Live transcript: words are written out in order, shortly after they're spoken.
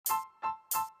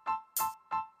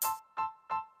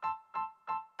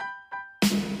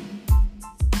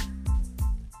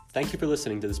Thank you for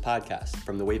listening to this podcast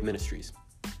from The Wave Ministries.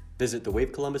 Visit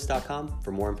thewavecolumbus.com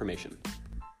for more information.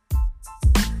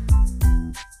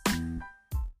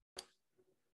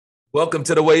 Welcome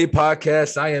to the Wave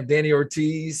Podcast. I am Danny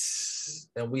Ortiz,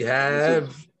 and we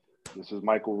have... This is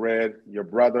Michael Red, your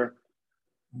brother,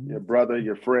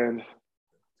 your friend.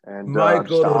 And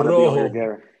Michael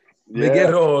Rojo.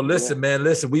 Yeah.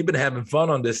 Listen, we've been having fun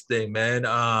on this thing, man.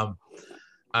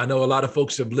 I know a lot of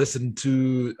folks have listened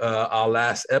to our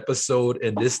last episode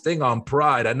and this thing on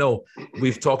pride. I know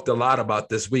we've talked a lot about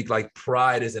this week, like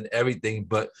pride isn't everything,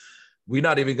 but we're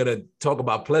not even going to talk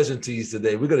about pleasantries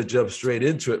today. We're going to jump straight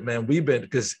into it, man.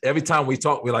 Because every time we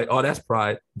talk, we're like, oh, that's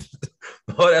pride.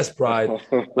 Oh, that's pride.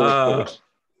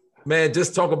 Man,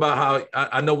 just talk about how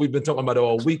I know we've been talking about it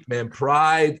all week, man.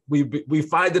 Pride, we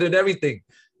find it in everything.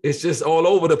 It's just all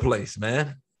over the place,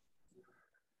 man.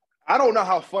 I don't know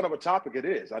how fun of a topic it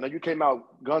is. I know you came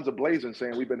out guns a-blazing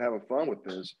saying we've been having fun with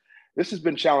this. This has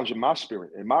been challenging my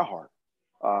spirit and my heart.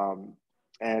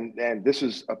 And this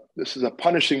is a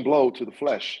punishing blow to the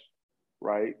flesh,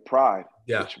 right? Pride,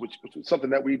 yeah, which is something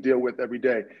that we deal with every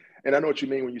day. And I know what you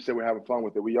mean when you say we're having fun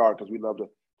with it. We are, because we love to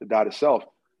die to self.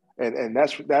 And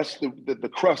that's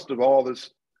the crust of all this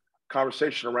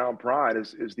conversation around pride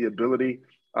is the ability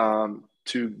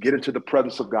to get into the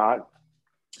presence of God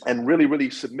and really, really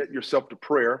submit yourself to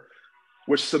prayer,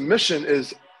 which submission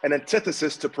is an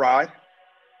antithesis to pride.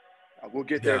 We'll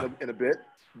get there in a bit,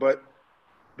 but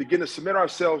begin to submit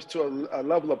ourselves to a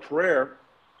level of prayer,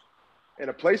 in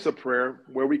a place of prayer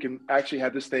where we can actually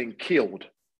have this thing killed,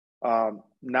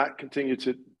 not continue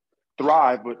to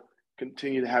thrive, but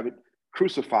continue to have it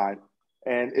crucified.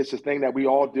 And it's a thing that we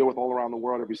all deal with all around the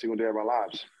world every single day of our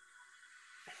lives.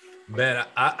 Man,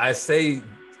 I say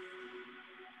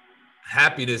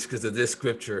happiness because of this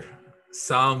scripture,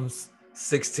 Psalms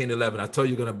 16:11. I told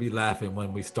you you're going to be laughing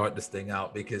when we start this thing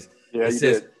out, because it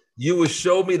says, you will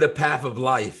show me the path of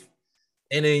life,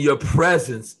 and in your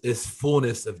presence is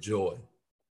fullness of joy.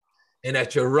 And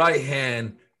at your right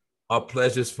hand are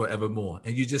pleasures forevermore.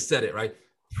 And you just said it, right?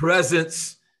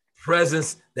 Presence,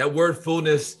 that word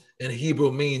fullness in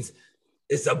Hebrew means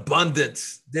it's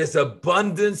abundance. There's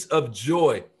abundance of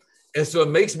joy. And so it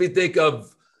makes me think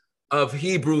of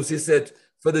Hebrews. He said,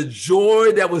 for the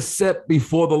joy that was set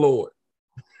before the Lord,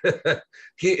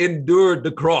 he endured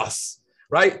the cross.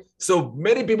 Right? So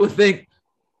many people think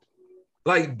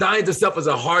like dying to self is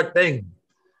a hard thing.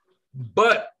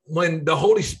 But when the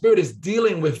Holy Spirit is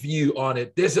dealing with you on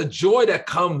it, there's a joy that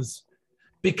comes,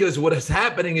 because what is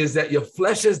happening is that your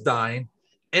flesh is dying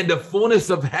and the fullness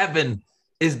of heaven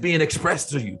is being expressed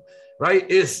to you,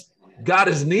 right? God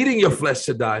is needing your flesh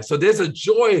to die. So there's a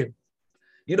joy.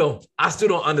 You know, I still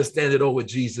don't understand it all with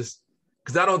Jesus,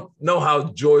 because I don't know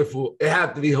how joyful it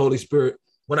has to be Holy Spirit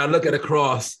when I look at a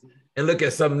cross and look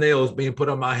at some nails being put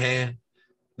on my hand,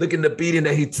 looking at the beating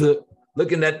that he took,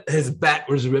 looking at his back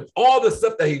was ripped, all the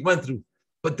stuff that he went through.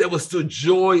 But there was still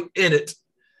joy in it,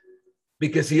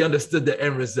 because he understood the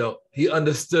end result. He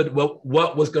understood what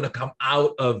was going to come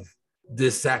out of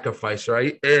this sacrifice,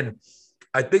 right? And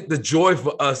I think the joy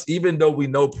for us, even though we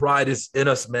know pride is in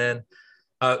us, man,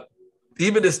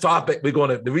 even this topic,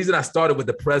 the reason I started with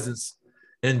the presence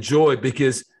and joy,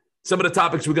 because some of the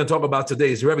topics we're going to talk about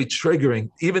today is very triggering,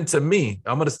 even to me.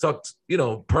 I'm going to talk,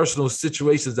 personal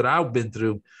situations that I've been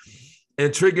through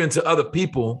and triggering to other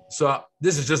people. So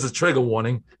this is just a trigger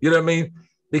warning. You know what I mean?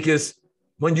 Because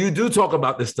when you do talk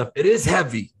about this stuff, it is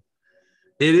heavy.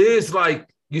 It is like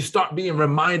you start being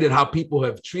reminded how people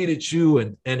have treated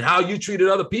you and how you treated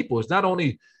other people. It's not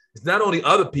only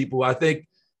other people. I think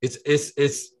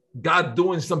it's God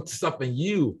doing some stuff in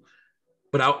you.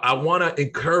 But I want to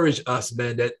encourage us,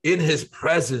 man, that in his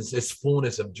presence is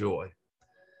fullness of joy.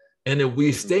 And if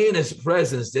we stay in his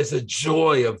presence, there's a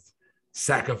joy of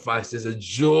sacrifice. There's a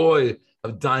joy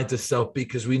of dying to self,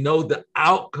 because we know the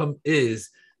outcome is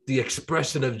the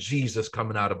expression of Jesus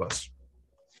coming out of us.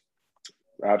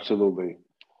 Absolutely.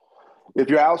 If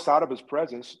you're outside of his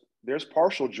presence, there's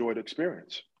partial joy to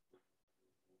experience.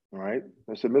 All right?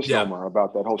 That's a misnomer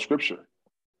about that whole scripture.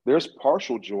 There's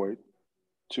partial joy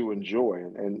to enjoy,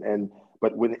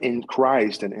 but when in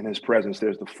Christ and in his presence,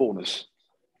 there's the fullness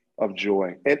of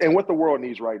joy. And what the world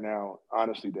needs right now,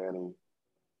 honestly, Danny,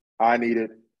 I need it,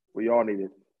 we all need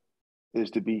it,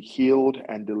 is to be healed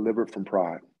and delivered from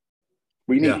pride.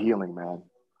 We need healing, man.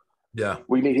 Yeah.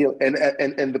 We need healing.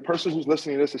 And the person who's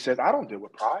listening to this and says, I don't deal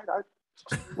with pride.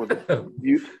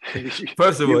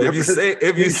 First of all, if you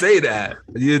say that,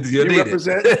 you need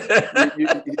represent,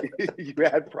 it. you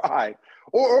had pride.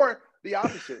 Or the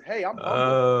opposite. Hey, I'm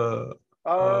humble.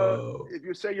 If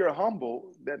you say you're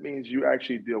humble, that means you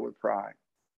actually deal with pride.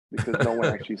 because no one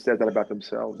actually says that about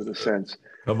themselves in a sense.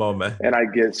 Come on, man. And I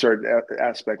get certain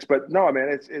aspects, but no,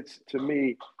 man, it's to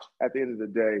me, at the end of the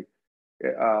day,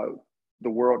 the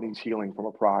world needs healing from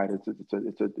a pride.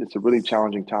 It's a really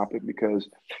challenging topic because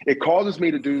it causes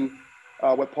me to do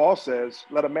what Paul says: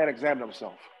 let a man examine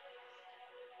himself.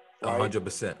 Right?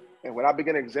 100%. And when I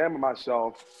begin to examine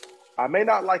myself, I may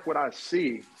not like what I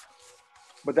see,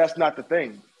 but that's not the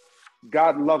thing.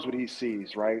 God loves what he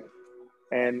sees, right?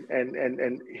 And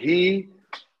he,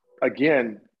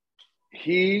 again,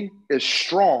 he is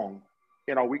strong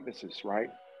in our weaknesses, right?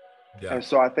 Yeah. And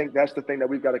so I think that's the thing that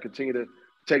we've got to continue to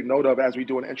take note of as we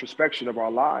do an introspection of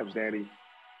our lives, Danny,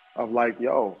 of like,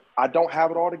 yo, I don't have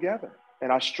it all together.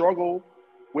 And I struggle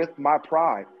with my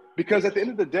pride. Because at the end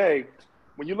of the day,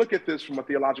 when you look at this from a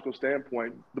theological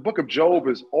standpoint, the book of Job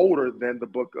is older than the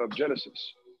book of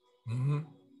Genesis. Mm-hmm.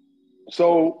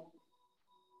 So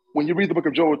when you read the book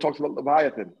of Job, it talks about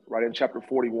Leviathan, right? In chapter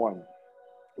 41,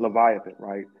 Leviathan,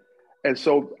 right? And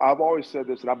so I've always said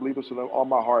this, and I believe this with all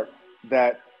my heart,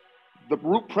 that the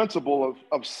root principle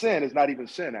of sin is not even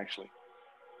sin, actually.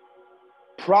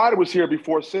 Pride was here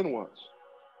before sin was.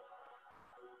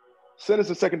 Sin is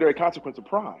a secondary consequence of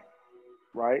pride,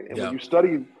 right? And when you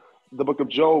study the book of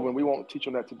Job, and we won't teach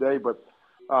on that today, but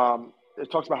it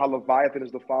talks about how Leviathan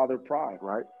is the father of pride,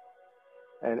 right?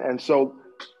 And so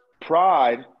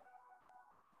pride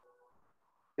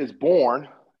is born,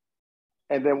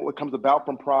 and then what comes about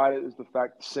from pride is the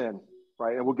fact of sin,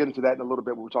 right? And we'll get into that in a little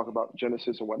bit when we talk about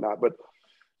Genesis and whatnot, but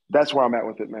that's where I'm at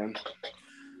with it, man.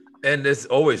 And it's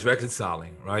always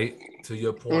reconciling, right? To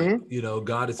your point, you know,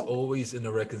 God is always in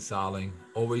the reconciling,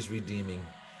 always redeeming,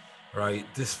 right?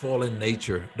 This fallen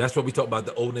nature. That's what we talk about,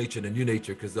 the old nature and the new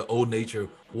nature, because the old nature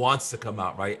wants to come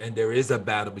out, right? And there is a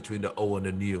battle between the old and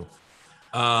the new.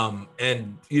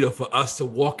 And, you know, for us to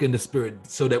walk in the spirit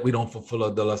so that we don't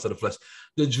fulfill the lust of the flesh,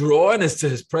 the drawing is to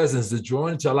his presence, the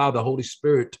drawing to allow the Holy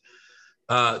Spirit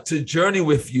to journey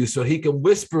with you so he can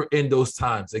whisper in those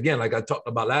times. Again, like I talked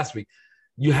about last week,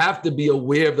 you have to be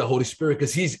aware of the Holy Spirit,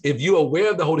 because if you're aware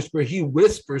of the Holy Spirit, he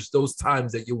whispers those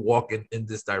times that you're walking in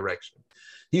this direction.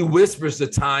 He whispers the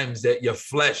times that your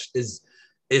flesh is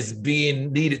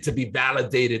being needed to be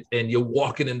validated, and you're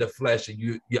walking in the flesh and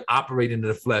you're operating in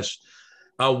the flesh.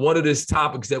 One of these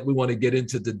topics that we want to get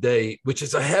into today, which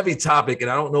is a heavy topic,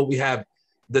 and I don't know we have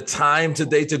the time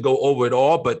today to go over it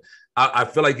all, but I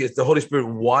feel like it's the Holy Spirit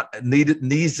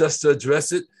needs us to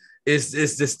address it, is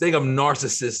this thing of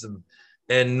narcissism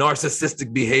and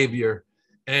narcissistic behavior.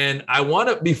 And I want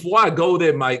to, before I go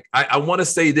there, Mike, I want to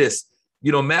say this.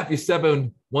 You know, Matthew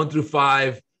 7,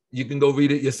 1-5, you can go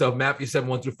read it yourself. Matthew 7,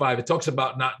 1-5, it talks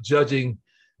about not judging,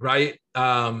 right?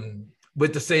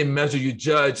 With the same measure you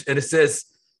judge. And it says,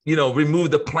 you know,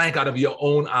 remove the plank out of your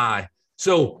own eye.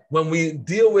 So when we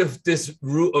deal with this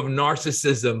root of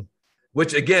narcissism,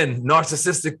 which again,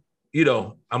 narcissistic, you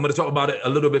know, I'm going to talk about it a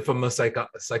little bit from a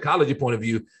psychology point of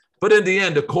view, but in the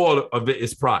end, the core of it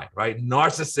is pride, right?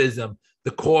 Narcissism,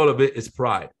 the core of it is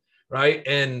pride. Right.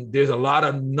 And there's a lot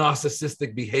of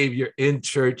narcissistic behavior in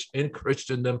church, in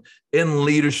Christendom, in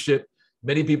leadership.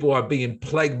 Many people are being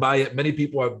plagued by it. Many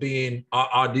people are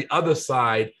on the other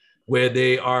side, where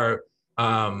they are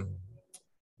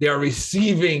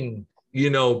receiving, you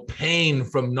know, pain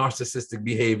from narcissistic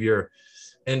behavior,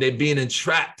 and they're being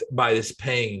entrapped by this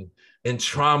pain and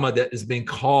trauma that is being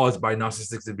caused by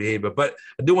narcissistic behavior. But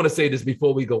I do want to say this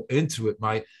before we go into it,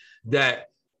 Mike, that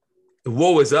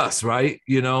woe is us, right?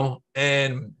 You know,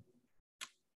 and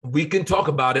we can talk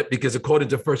about it because according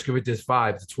to 1 Corinthians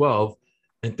 5:12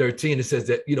 and 13, it says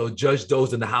that, you know, judge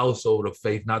those in the household of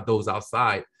faith, not those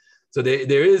outside. So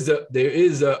there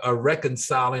is a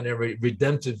reconciling and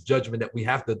redemptive judgment that we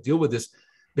have to deal with this,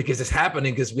 because it's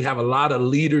happening because we have a lot of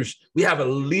leaders. We have a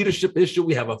leadership issue.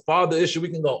 We have a father issue. We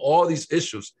can go all these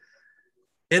issues.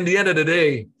 In the end of the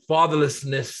day,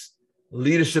 fatherlessness,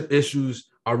 leadership issues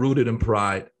are rooted in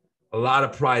pride. A lot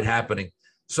of pride happening.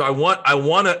 So I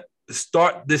want to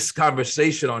start this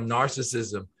conversation on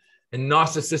narcissism and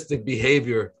narcissistic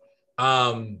behavior.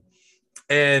 And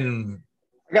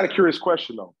I got a curious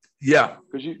question though. Yeah.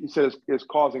 Because you said it's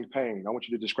causing pain. I want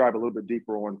you to describe a little bit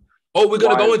deeper on. Oh, we're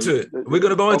going to go into it. We're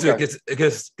going to go into it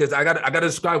because I got to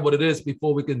describe what it is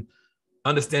before we can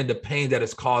understand the pain that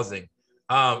it's causing.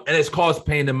 And it's caused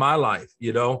pain in my life,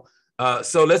 you know.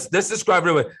 So let's describe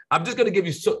it. I'm just going to give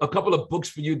you a couple of books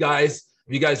for you guys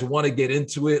if you guys want to get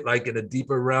into it, like in a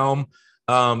deeper realm,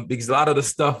 because a lot of the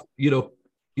stuff, you know,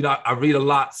 I read a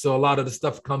lot, so a lot of the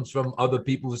stuff comes from other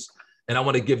people's, and I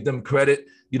want to give them credit.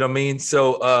 You know what I mean?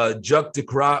 So Chuck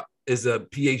DeCroix is a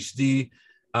PhD.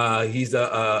 He's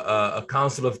a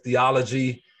counselor of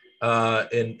theology,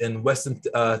 in Western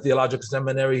Theological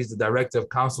Seminary. He's the director of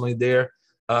counseling there.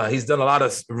 He's done a lot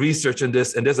of research in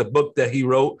this, and there's a book that he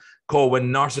wrote called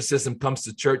When Narcissism Comes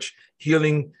to Church,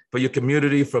 Healing for Your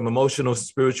Community from Emotional and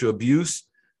Spiritual Abuse.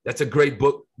 That's a great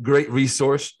book, great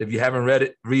resource. If you haven't read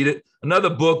it, read it. Another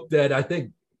book that I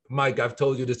think, Mike, I've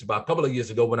told you this about a couple of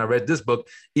years ago when I read this book,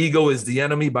 Ego is the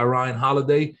Enemy by Ryan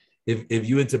Holiday. If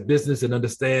you're into business and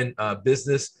understand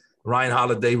business, Ryan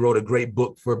Holiday wrote a great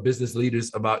book for business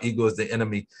leaders about ego is the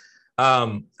enemy.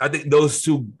 I think those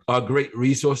two are great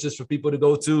resources for people to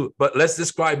go to. But let's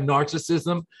describe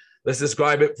narcissism. Let's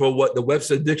describe it for what the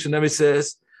Webster Dictionary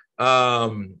says.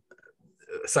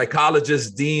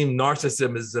 Psychologists deem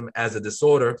narcissism as a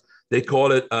disorder. They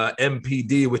call it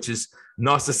MPD, which is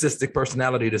narcissistic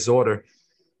personality disorder.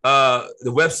 The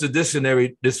Webster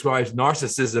Dictionary describes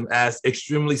narcissism as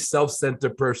extremely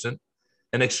self-centered person,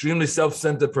 an extremely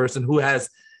self-centered person who has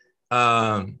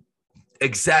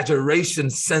exaggeration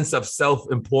sense of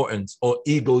self-importance or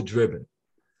ego-driven.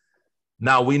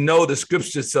 Now, we know the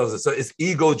scripture tells us, so it's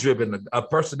ego-driven, a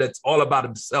person that's all about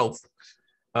himself.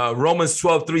 Romans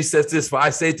 12:3 says this, for I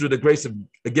say through the grace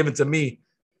given to me,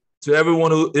 to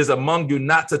everyone who is among you,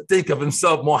 not to think of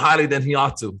himself more highly than he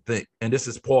ought to think. And this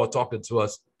is Paul talking to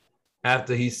us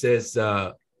after he says,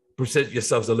 present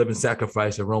yourselves a living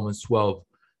sacrifice in Romans 12,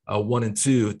 1 and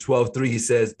 2. 12:3, he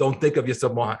says, don't think of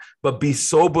yourself more high, but be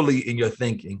soberly in your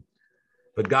thinking.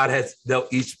 But God has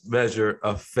dealt each measure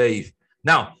of faith.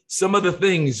 Now, some of the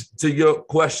things to your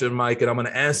question, Mike, and I'm going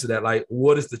to answer that, like,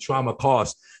 what is the trauma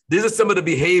cost? These are some of the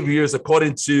behaviors,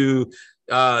 according to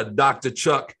Dr.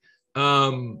 Chuck,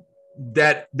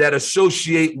 that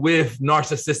associate with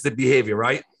narcissistic behavior,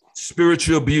 right?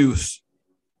 Spiritual abuse,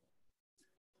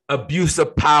 abuse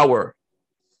of power,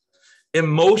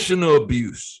 emotional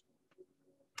abuse,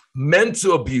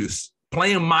 mental abuse,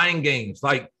 playing mind games,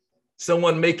 like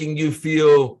someone making you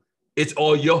feel it's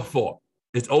all your fault.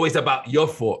 It's always about your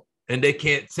fault. And they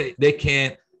can't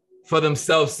for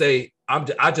themselves say,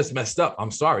 I just messed up.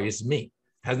 I'm sorry. It's me.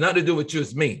 Has nothing to do with you.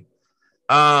 It's me.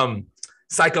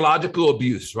 Psychological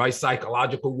abuse, right?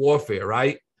 Psychological warfare,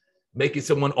 right? Making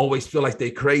someone always feel like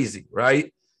they're crazy,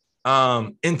 right?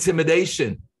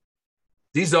 Intimidation.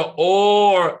 These are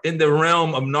all in the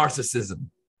realm of narcissism.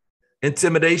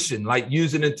 Intimidation, like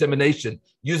using intimidation,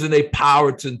 using their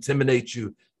power to intimidate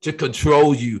you, to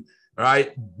control you,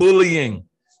 right? Bullying,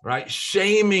 right?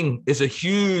 Shaming is a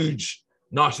huge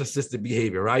narcissistic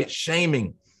behavior, right?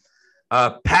 Shaming,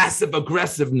 passive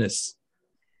aggressiveness,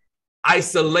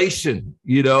 isolation,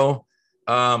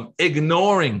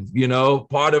 ignoring,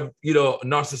 part of,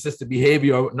 narcissistic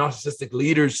behavior or narcissistic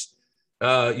leaders,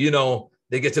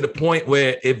 they get to the point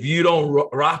where if you don't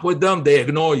rock with them, they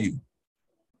ignore you,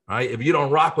 right? If you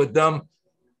don't rock with them,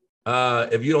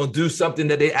 if you don't do something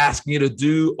that they ask you to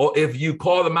do, or if you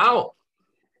call them out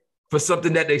for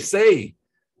something that they say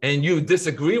and you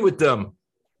disagree with them,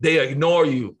 they ignore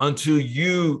you until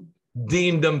you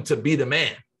deem them to be the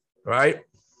man, right?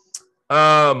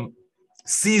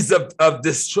 Seeds of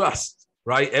distrust,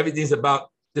 right? Everything's about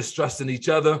distrusting each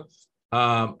other.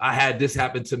 I had this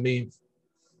happen to me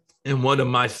in one of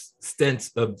my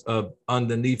stints of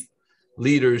underneath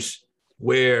leaders,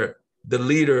 where the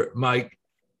leader might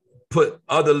put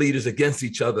other leaders against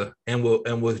each other and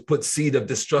will put seed of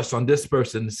distrust on this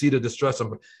person, seed of distrust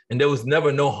on, and there was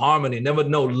never no harmony, never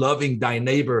no loving thy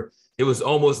neighbor. It was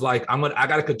almost like I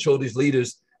got to control these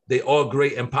leaders. They all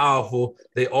great and powerful.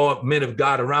 They all men of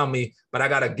God around me, but I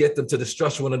got to get them to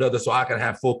distrust one another so I can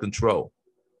have full control,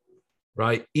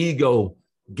 right? Ego,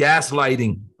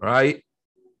 gaslighting, right?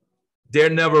 They're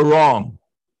never wrong,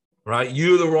 right?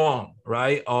 You're the wrong,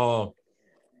 right?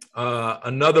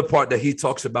 Another part that he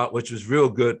talks about, which was real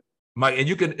good, Mike, and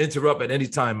you can interrupt at any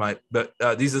time, Mike, but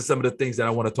these are some of the things that I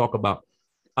want to talk about.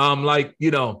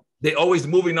 They always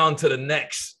moving on to the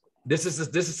next. This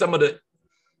is some of the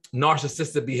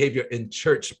narcissistic behavior in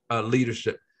church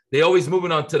leadership. They always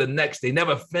moving on to the next. They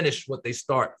never finish what they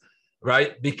start,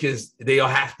 right? Because they all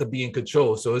have to be in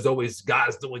control. So it's always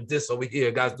God's doing this over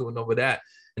here, God's doing over that.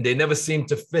 And they never seem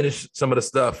to finish some of the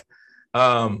stuff.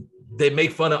 They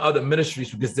make fun of other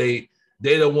ministries because they're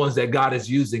the ones that God is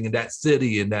using in that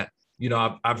city. And that,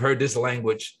 I've heard this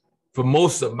language for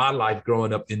most of my life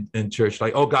growing up in church,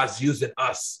 like, oh, God's using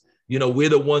us. We're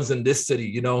the ones in this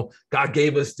city. God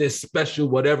gave us this special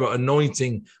whatever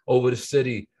anointing over the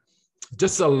city.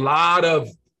 Just a lot of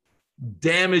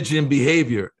damaging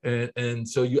behavior. And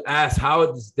so you ask, how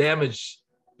it does damage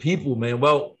people, man?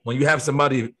 Well, when you have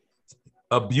somebody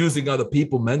abusing other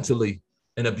people mentally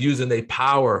and abusing their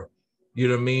power,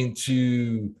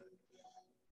 to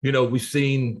You know, we've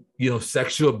seen, you know,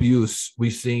 sexual abuse.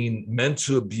 We've seen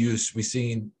mental abuse. We've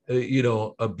seen, you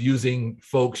know, abusing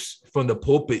folks from the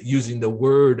pulpit, using the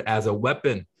word as a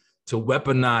weapon to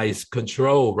weaponize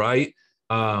control, right?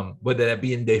 Whether that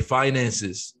be in their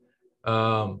finances.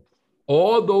 All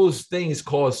those things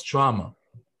cause trauma.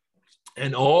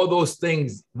 And all those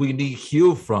things we need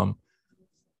heal from,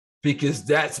 because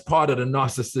that's part of the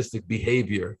narcissistic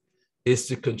behavior, is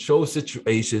to control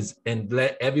situations and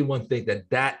let everyone think that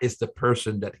that is the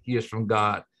person that hears from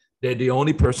God. They're the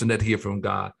only person that hears from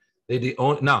God. They're the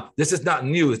only. Now, this is not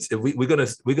new. We're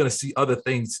gonna see other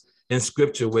things in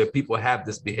Scripture where people have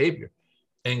this behavior,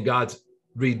 and God's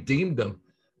redeemed them.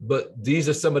 But these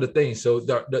are some of the things. So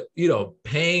you know,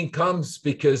 pain comes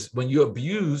because when you're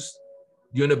abused,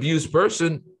 you're an abused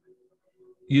person.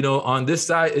 You know, on this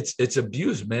side, it's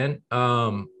abuse, man.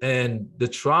 And the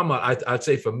trauma, I'd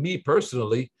say for me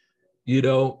personally, you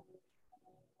know,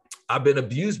 I've been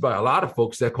abused by a lot of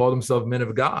folks that call themselves men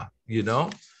of God, you know.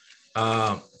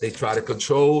 They try to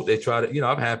control, they try to, you know,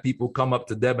 I've had people come up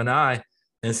to Deb and I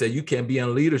and say, you can't be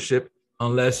in leadership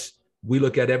unless we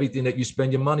look at everything that you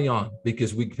spend your money on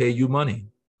because we pay you money.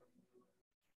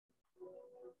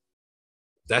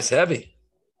 That's heavy.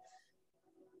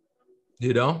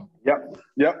 You know?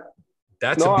 Yep.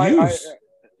 That's abuse.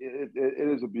 It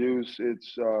is abuse.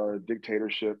 It's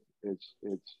dictatorship.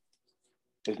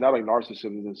 It's not like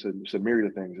narcissism. It's a myriad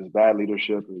of things. It's bad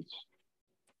leadership. It's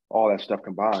all that stuff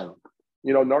combined.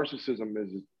 You know, narcissism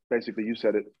is basically, you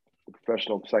said it, the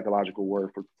professional psychological word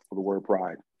for the word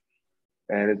pride.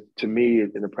 And to me,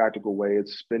 in a practical way,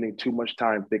 it's spending too much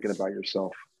time thinking about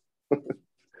yourself.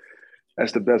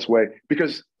 That's the best way,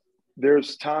 because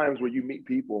there's times where you meet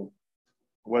people,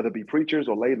 whether it be preachers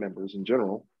or lay members in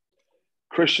general,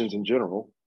 Christians in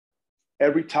general,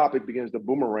 every topic begins to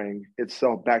boomerang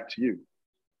itself back to you.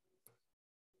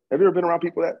 Have you ever been around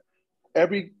people that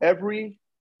every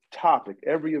topic,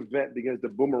 every event begins to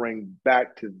boomerang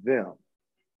back to them,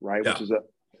 right? Yeah. Which is an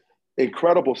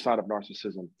incredible sign of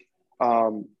narcissism.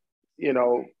 You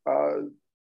know,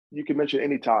 you can mention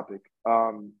any topic,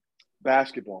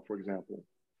 basketball, for example.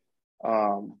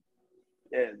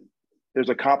 And there's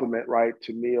a compliment, right,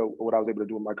 to me of what I was able to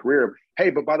do in my career. Hey,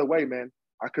 but by the way, man,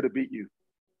 I could have beat you.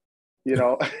 You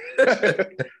know,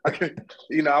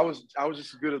 I was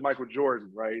just as good as Michael Jordan,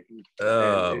 right?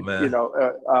 Man. You know,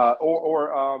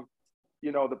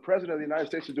 you know, the president of the United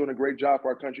States is doing a great job for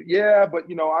our country. Yeah, but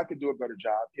you know, I could do a better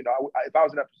job. You know, if I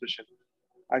was in that position,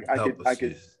 I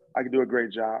could do a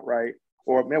great job, right?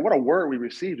 Or man, what a word we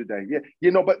received today. Yeah,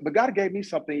 you know, but God gave me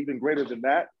something even greater than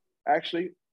that,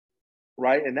 actually,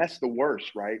 right? And that's the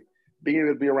worst, right? Being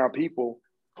able to be around people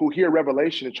who hear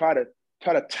revelation and try to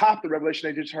top the revelation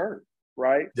they just heard,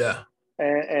 right? Yeah.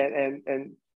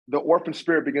 And the orphan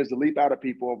spirit begins to leap out of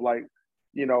people of like,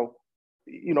 you know,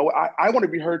 I want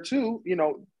to be heard too. You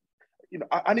know,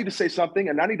 I need to say something,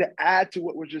 and I need to add to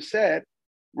what was just said,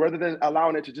 rather than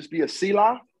allowing it to just be a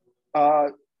Selah.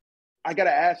 I got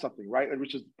to add something, right?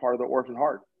 Which is part of the orphan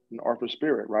heart and the orphan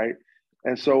spirit, right?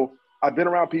 And so I've been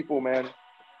around people, man,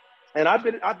 and I've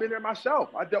been there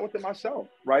myself. I dealt with it myself,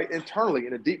 right? Internally,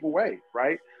 in a deeper way,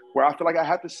 right? Where I feel like I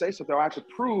have to say something, or I have to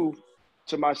prove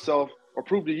to myself or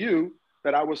prove to you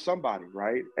that I was somebody,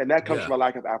 right? And that comes from a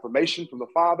lack of affirmation from the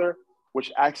father,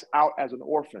 which acts out as an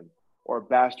orphan or a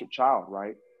bastard child,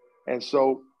 right? And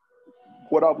so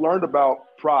what I've learned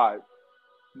about pride,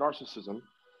 narcissism,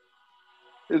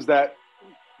 is that,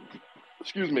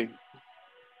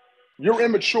 you're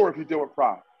immature if you deal with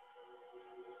pride.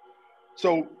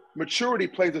 So maturity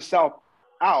plays itself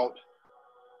out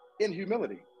in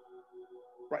humility,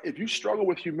 right? If you struggle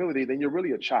with humility, then you're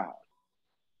really a child.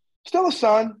 Still a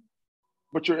son,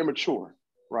 but you're immature,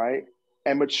 right?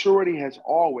 And maturity has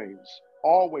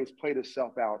always played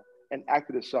itself out and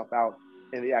acted itself out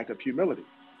in the act of humility.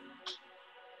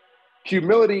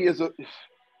 Maturity is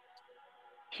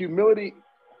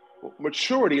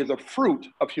a fruit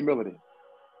of humility.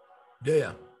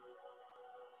 Yeah.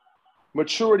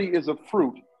 Maturity is a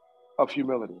fruit of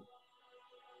humility.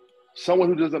 Someone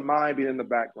who doesn't mind being in the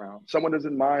background. Someone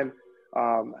doesn't mind,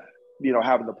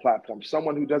 having the platform.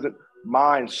 Someone who doesn't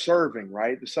mind serving,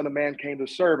 right? The Son of Man came to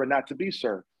serve and not to be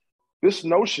served. This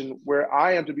notion where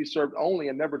I am to be served only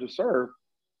and never to serve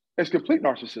is complete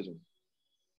narcissism,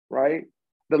 right?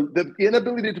 The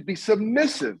inability to be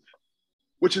submissive,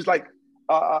 which is like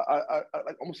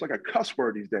almost like a cuss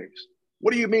word these days.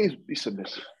 What do you mean be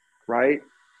submissive, right?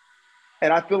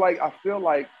 And I feel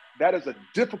like that is a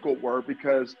difficult word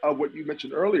because of what you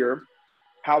mentioned earlier,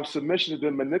 how submission has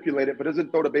been manipulated, but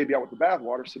doesn't throw the baby out with the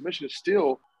bathwater. Submission is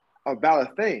still a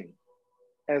valid thing.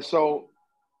 And so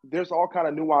there's all kind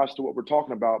of nuance to what we're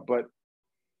talking about, but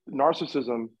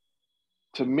narcissism,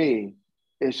 to me,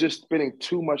 is just spending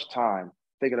too much time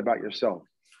thinking about yourself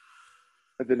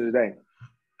at the end of the day.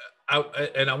 I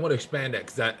want to expand that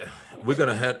because we're going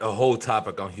to have a whole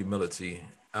topic on humility,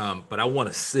 but I want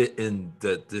to sit in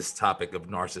this topic of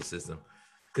narcissism,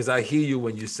 because I hear you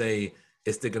when you say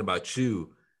it's thinking about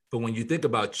you, but when you think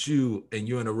about you and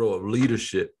you're in a role of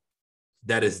leadership,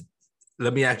 that is,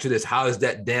 let me ask you this, how is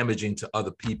that damaging to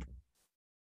other people?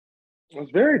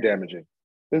 It's very damaging.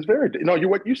 It's very,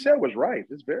 what you said was right.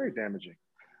 It's very damaging.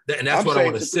 And that's what I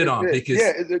want to sit on, because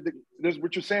there's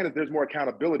what you're saying is there's more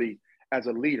accountability as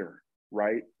a leader,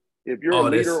 right? If you're a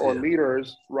leader or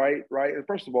leaders, right? And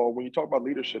first of all, when you talk about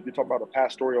leadership, you talk about a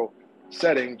pastoral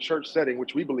setting, church setting,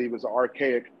 which we believe is an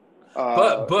archaic,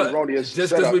 but erroneous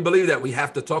just because we believe that, we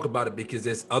have to talk about it, because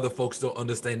there's other folks don't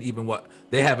understand even what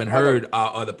they haven't heard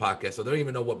our other podcasts, so they don't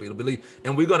even know what we believe.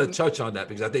 And we're going to touch on that,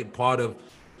 because I think part of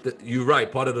you're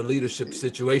right. Part of the leadership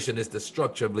situation is the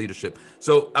structure of leadership.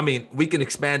 So, I mean, we can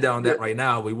expand on that right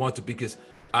now. We want to, because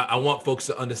I want folks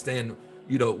to understand,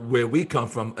 where we come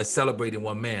from as celebrating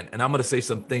one man. And I'm going to say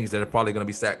some things that are probably going to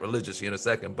be sacrilegious here in a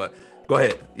second, but go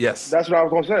ahead. Yes. That's what I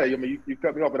was going to say. I mean, you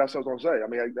cut me off, but that's what I was going to say. I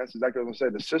mean, that's exactly what I was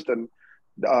going to say. The system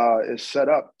is set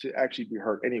up to actually be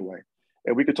hurt anyway.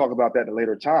 And we could talk about that at a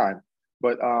later time.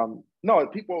 But no,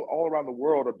 people all around the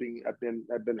world have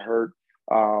been hurt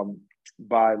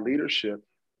by leadership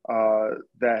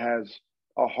that has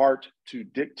a heart to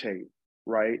dictate,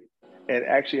 right? And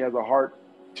actually has a heart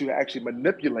to actually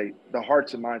manipulate the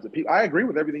hearts and minds of people. I agree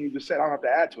with everything you just said. I don't have to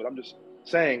add to it. I'm just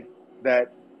saying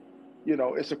that,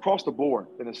 it's across the board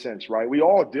in a sense, right? We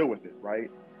all deal with it, right?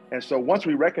 And so once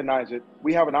we recognize it,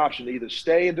 we have an option to either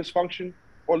stay in dysfunction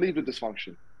or leave the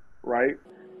dysfunction, right?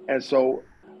 And so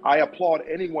I applaud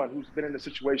anyone who's been in a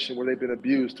situation where they've been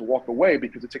abused to walk away,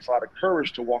 because it takes a lot of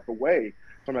courage to walk away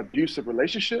from an abusive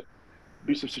relationship,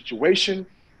 abusive situation,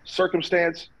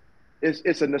 circumstance.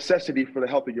 It's a necessity for the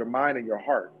health of your mind and your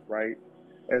heart, right?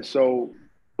 And so,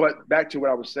 but back to what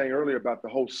I was saying earlier about the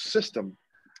whole system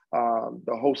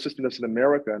that's in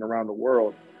America and around the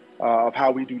world, of how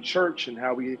we do church and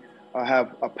how we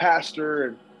have a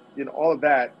pastor and, all of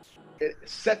that, it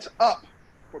sets up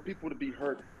for people to be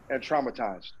hurt and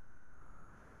traumatized.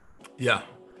 Yeah.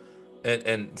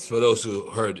 And for those who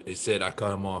heard, it said I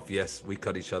cut him off. Yes, we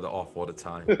cut each other off all the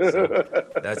time. So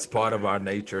that's part of our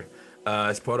nature.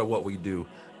 It's part of what we do.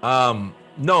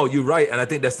 No, you're right. And I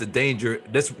think that's the danger.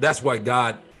 That's why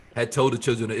God had told the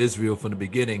children of Israel from the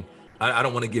beginning, I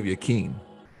don't want to give you a king,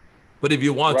 but if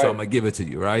you want to, I'm going to give it to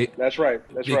you, right? That's right.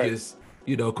 Because,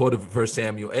 according to 1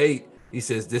 Samuel 8, he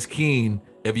says this king,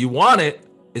 if you want it,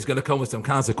 it's going to come with some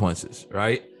consequences,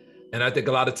 right? And I think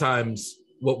a lot of times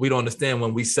what we don't understand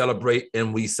when we celebrate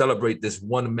this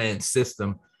one man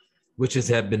system, which has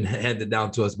been handed down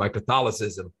to us by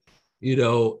Catholicism,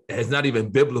 it's not even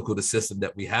biblical, the system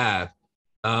that we have.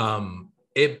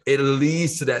 It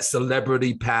leads to that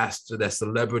celebrity pastor, that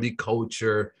celebrity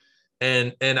culture.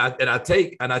 And I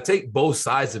take both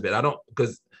sides of it.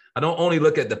 Because I don't only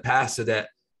look at the pastor that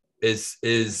is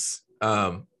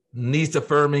needs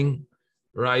affirming,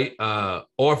 right?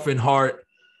 Orphan heart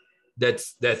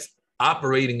that's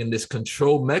operating in this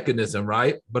control mechanism,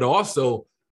 right? But also,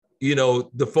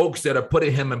 the folks that are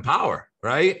putting him in power,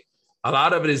 right? A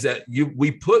lot of it is that we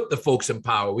put the folks in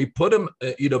power. We put them,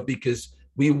 because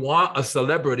we want a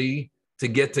celebrity to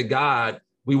get to God.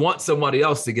 We want somebody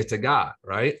else to get to God,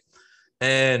 right?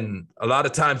 And a lot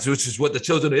of times, which is what the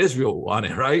children of Israel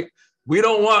wanted, right? We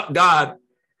don't want God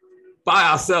by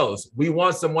ourselves. We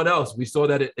want someone else. We saw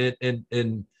that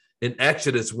in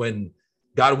Exodus when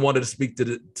God wanted to speak to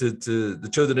the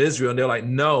children of Israel, and they're like,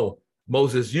 "No,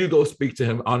 Moses, you go speak to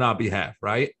him on our behalf,"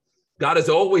 right? God is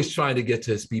always trying to get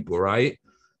to his people, right?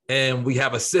 And we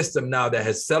have a system now that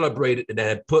has celebrated and that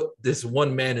had put this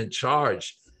one man in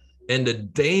charge. And the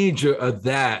danger of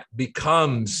that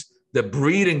becomes the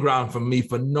breeding ground for me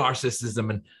for narcissism,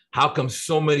 and how come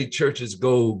so many churches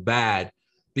go bad,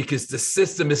 because the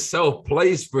system itself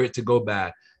plays for it to go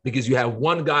bad, because you have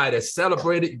one guy that's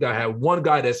celebrated, you gotta have one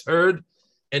guy that's heard,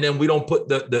 and then we don't put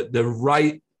the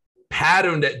right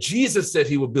pattern that Jesus said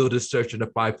he would build his church in the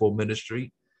fivefold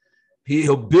ministry.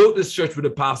 He'll build this church with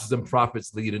apostles and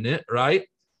prophets leading it, right?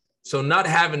 So not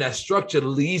having that structure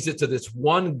leads it to this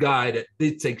one guy that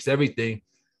dictates everything.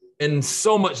 And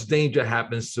so much danger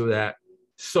happens through that.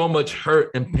 So much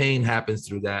hurt and pain happens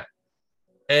through that.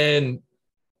 And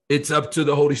it's up to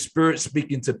the Holy Spirit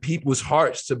speaking to people's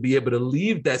hearts to be able to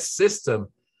leave that system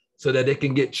so that they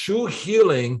can get true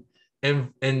healing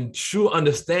and true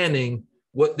understanding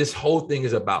what this whole thing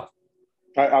is about.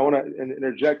 I want to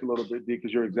interject a little bit, D,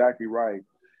 because you're exactly right.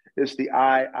 It's the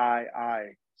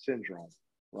I syndrome,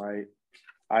 right?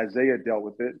 Isaiah dealt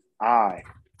with it. I.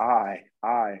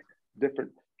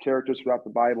 Different characters throughout the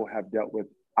Bible have dealt with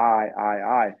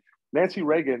I. Nancy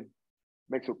Reagan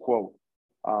makes a quote.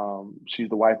 She's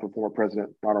the wife of former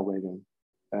President Ronald Reagan.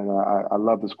 And I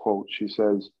love this quote. She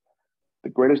says, "The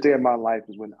greatest day of my life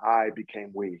is when I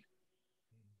became we."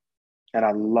 And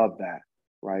I love that,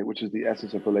 right? Which is the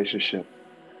essence of relationship,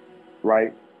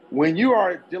 right? When you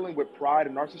are dealing with pride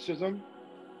and narcissism,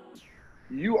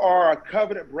 you are a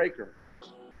covenant breaker.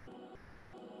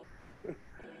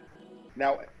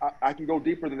 Now, I can go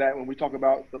deeper than that when we talk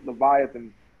about the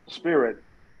Leviathan spirit,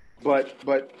 but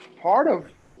part of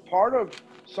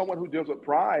someone who deals with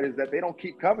pride is that they don't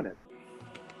keep covenant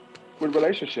with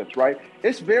relationships, right?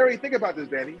 It's very, think about this,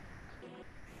 Danny.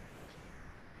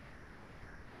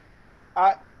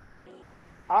 I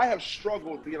have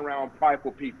struggled being around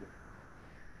prideful people.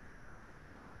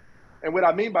 And what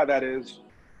I mean by that is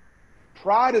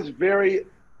pride is very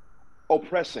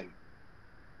oppressing.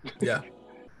 Yeah.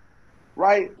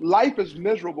 Right? Life is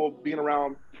miserable being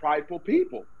around prideful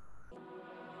people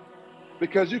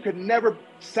because you can never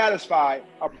satisfy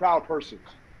a proud person.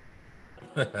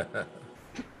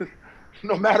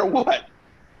 No matter what,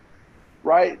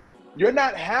 right? You're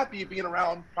not happy being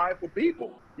around prideful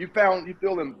people. You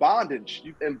feel in bondage,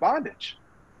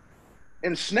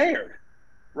 ensnared,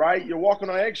 right? You're walking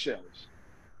on eggshells.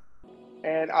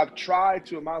 And I've tried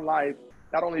to, in my life,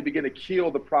 not only begin to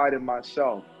kill the pride in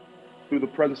myself through the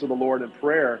presence of the Lord in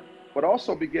prayer, but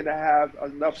also begin to have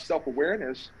enough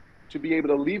self-awareness to be able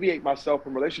to alleviate myself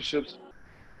from relationships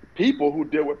with people who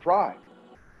deal with pride.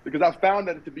 Because I found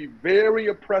that to be very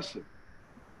oppressive.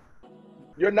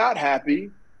 You're not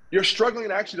happy. You're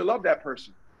struggling actually to love that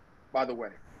person, by the way,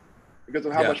 because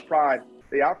of how much pride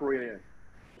they operate in.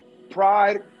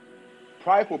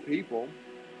 Prideful people,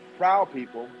 proud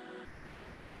people,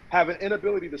 have an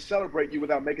inability to celebrate you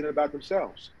without making it about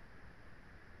themselves.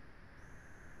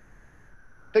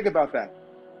 Think about that.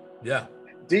 Yeah.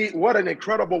 D, what an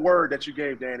incredible word that you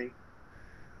gave, Danny.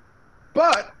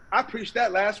 But I preached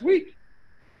that last week.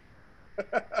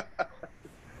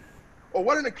 Well,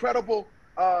 what an incredible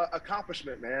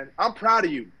accomplishment, man. I'm proud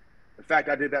of you. In fact,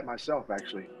 I did that myself,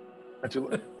 actually.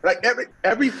 Like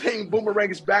everything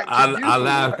boomerangs back to you. I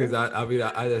laugh because I mean,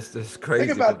 that's just crazy.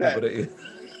 Think about that.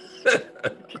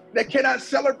 They cannot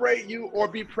celebrate you or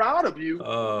be proud of you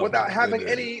without having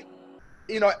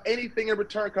anything in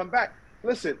return come back.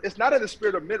 Listen, it's not in the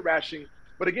spirit of midrashing,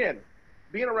 but again,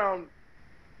 being around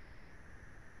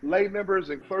lay members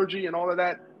and clergy and all of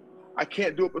that, I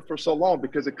can't do it for so long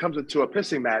because it comes into a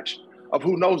pissing match of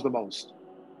who knows the most,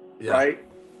 right?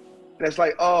 And it's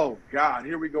like, oh God,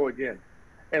 here we go again.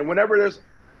 And whenever there's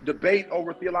debate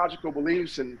over theological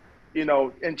beliefs and,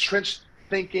 entrenched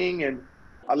thinking and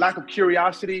a lack of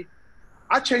curiosity,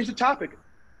 I change the topic.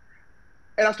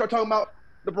 And I start talking about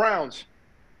the Browns.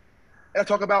 And I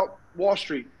talk about Wall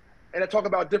Street. And I talk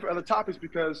about different other topics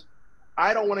because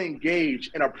I don't want to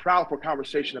engage in a proudful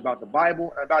conversation about the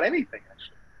Bible and about anything,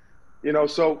 actually.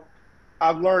 So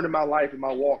I've learned in my life, in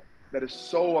my walk, that it's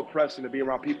so oppressing to be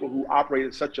around people who operate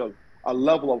at such a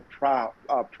level of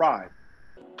pride.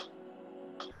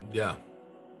 Yeah.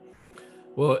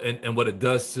 Well, and what it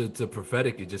does to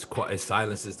prophetic, it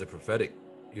silences the prophetic.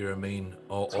 You know what I mean?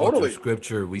 All through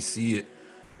scripture, we see it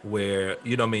where,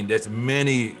 there's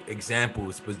many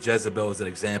examples, but Jezebel is an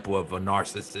example of a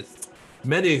narcissist.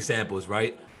 Many examples,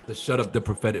 right? To shut up the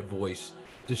prophetic voice,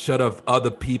 to shut up other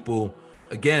people,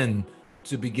 again,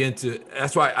 to begin to,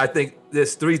 that's why I think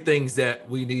there's three things that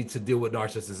we need to deal with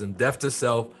narcissism: death to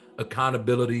self,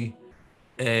 accountability,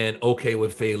 and okay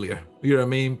with failure. You know what I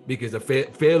mean? Because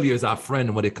failure is our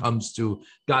friend when it comes to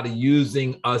God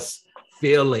using us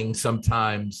failing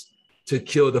sometimes to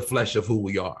kill the flesh of who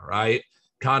we are, right?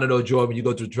 Count it no joy when you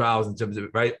go through trials in terms of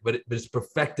it, right? But it's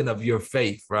perfecting of your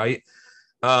faith, right?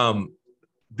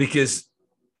 Because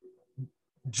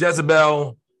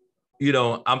Jezebel,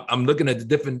 I'm looking at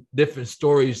the different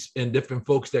stories and different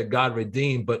folks that God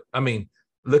redeemed. But I mean,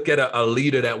 look at a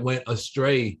leader that went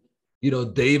astray.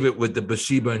 David with the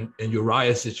Bathsheba and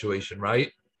Uriah situation,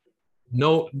 right?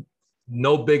 No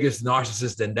biggest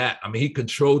narcissist than that. I mean, he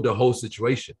controlled the whole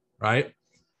situation, right?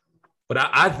 But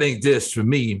I think this, for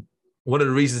me, one of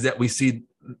the reasons that we see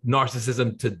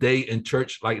narcissism today in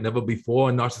church like never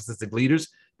before in narcissistic leaders,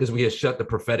 because we have shut the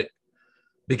prophetic.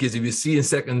 Because if you see in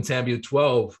 2 Samuel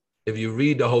 12, if you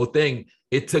read the whole thing,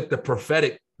 it took the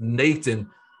prophetic Nathan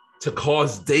to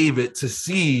cause David to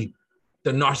see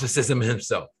the narcissism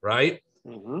himself, right?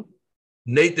 Mm-hmm.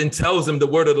 Nathan tells him the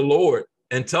word of the Lord,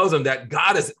 and tells him that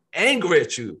God is angry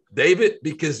at you, David,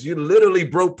 because you literally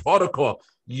broke protocol.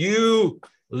 You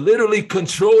literally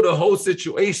controlled the whole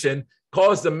situation,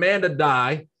 caused the man to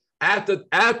die. After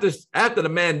the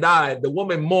man died, the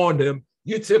woman mourned him.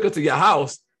 You took her to your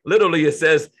house. Literally, it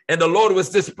says, and the Lord was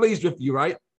displeased with you,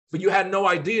 right? But you had no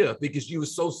idea because you were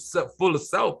so full of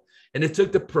self. And it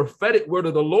took the prophetic word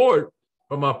of the Lord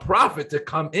from a prophet to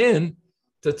come in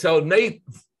to tell Nathan,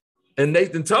 and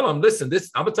Nathan tell him, listen,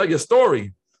 I'm going to tell you a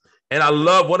story. And I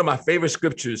love one of my favorite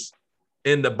scriptures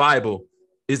in the Bible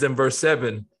is in verse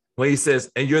 7, when he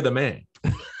says, and you're the man.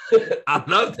 I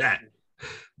love that.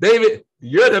 David,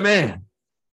 you're the man.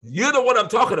 You're the one I'm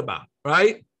talking about,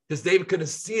 right? Because David couldn't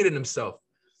see it in himself.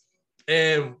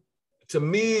 And to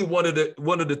me, one of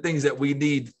the things that we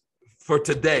need for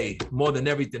today, more than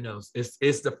everything else,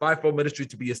 is the fivefold ministry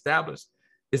to be established,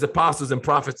 is apostles and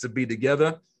prophets to be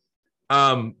together,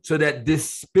 so that this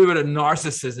spirit of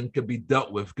narcissism could be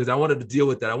dealt with. Because I wanted to deal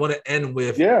with that. I want to end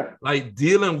with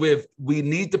dealing with, we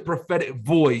need the prophetic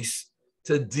voice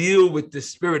to deal with the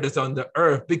spirit that's on the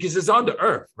earth, because it's on the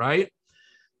earth, right?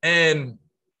 And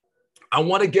I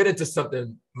want to get into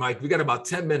something, Mike. We got about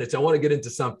 10 minutes. I want to get into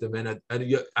something, and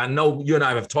I know you and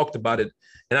I have talked about it,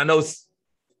 and I know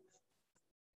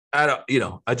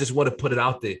I just want to put it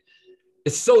out there.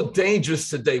 It's so dangerous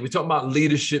today. We're talking about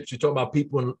leadership. You're talking about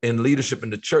people in leadership in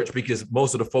the church, because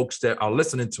most of the folks that are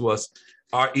listening to us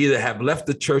are either have left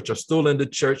the church or still in the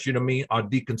church, you know what I mean, are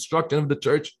deconstructing of the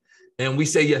church. And we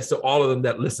say yes to all of them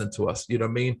that listen to us, you know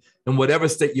what I mean, in whatever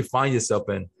state you find yourself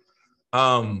in.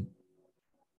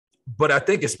 But I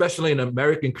think especially in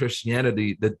American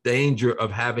Christianity, the danger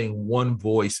of having one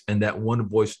voice and that one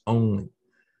voice only,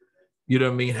 you know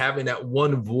what I mean? Having that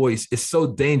one voice is so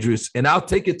dangerous. And I'll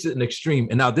take it to an extreme.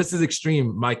 And now this is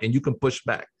extreme, Mike, and you can push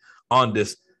back on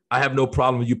this. I have no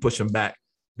problem with you pushing back,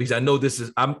 because I know this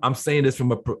is, I'm saying this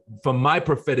from my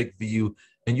prophetic view,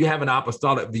 and you have an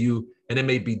apostolic view, and it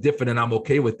may be different, and I'm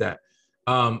okay with that.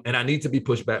 And I need to be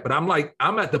pushed back. But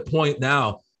I'm at the point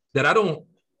now that I don't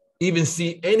even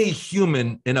see any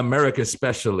human in America,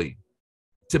 especially,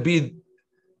 because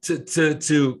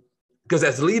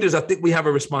as leaders, I think we have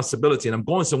a responsibility, and I'm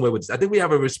going somewhere with this. I think we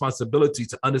have a responsibility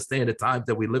to understand the times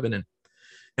that we're living in.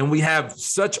 And we have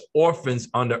such orphans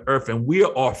on the earth, and we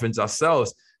are orphans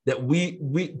ourselves, that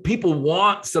people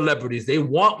want celebrities. They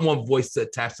want one voice to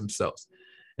attach themselves.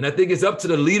 And I think it's up to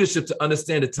the leadership to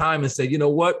understand the time and say, you know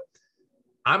what?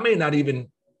 I may not even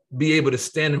be able to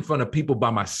stand in front of people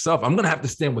by myself. I'm going to have to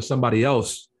stand with somebody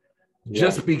else,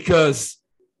 just because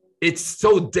it's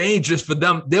so dangerous for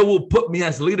them. They will put me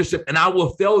as leadership, and I will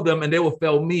fail them, and they will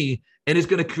fail me. And it's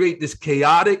going to create this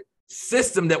chaotic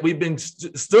system that we've been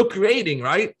still creating,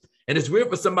 right? And it's weird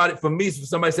for somebody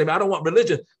saying, I don't want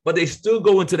religion, but they still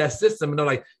go into that system, and they're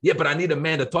like, yeah, but I need a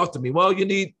man to talk to me. Well, you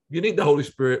need the Holy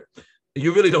Spirit.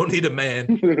 You really don't need a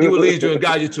man. He will lead you and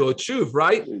guide you to a truth,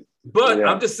 right? But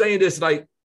I'm just saying this, like,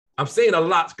 I'm saying a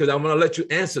lot because I'm going to let you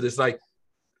answer this. Like,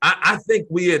 I think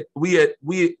we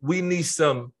need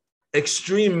some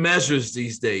extreme measures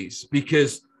these days,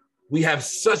 because we have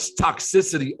such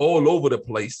toxicity all over the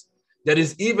place that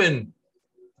is even,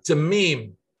 to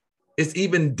me, it's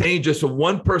even dangerous for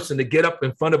one person to get up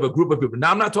in front of a group of people.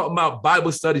 Now, I'm not talking about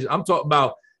Bible studies. I'm talking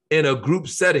about in a group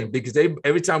setting, because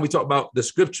every time we talk about the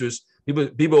scriptures,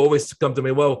 people always come to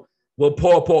me, well,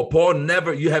 Paul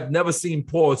never, you have never seen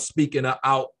Paul speaking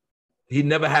out. He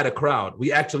never had a crowd.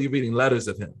 We actually reading letters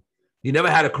of him. He never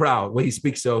had a crowd where he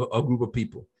speaks to a group of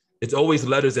people. It's always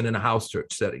letters and in a house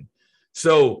church setting.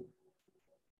 So,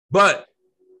 but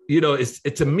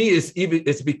to me,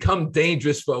 it's become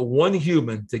dangerous for one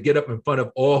human to get up in front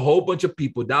of a whole bunch of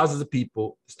people, thousands of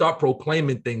people, start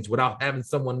proclaiming things without having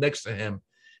someone next to him,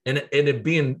 and it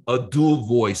being a dual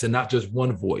voice and not just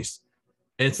one voice.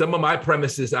 And some of my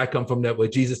premises, I come from that where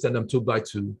Jesus sent them 2 by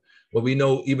 2. But we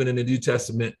know even in the New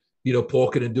Testament, Paul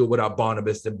couldn't do it without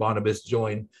Barnabas, and Barnabas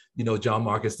joined, John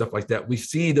Mark and stuff like that. We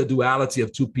see the duality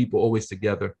of 2 people always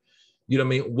together. You know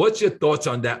what I mean? What's your thoughts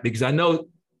on that? Because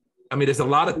there's a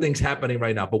lot of things happening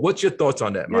right now, but what's your thoughts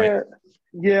on that, Mike?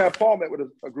 Yeah. Paul met with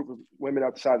a group of women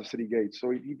outside the city gates.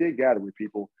 So he did gather with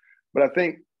people. But I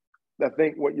think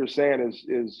what you're saying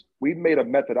is we've made a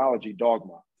methodology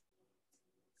dogma.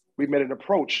 We've made an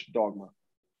approach dogma,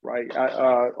 right?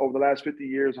 Over the last 50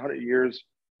 years, 100 years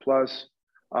plus,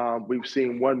 we've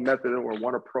seen one method or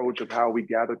one approach of how we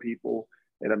gather people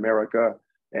in America,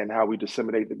 and how we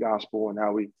disseminate the gospel, and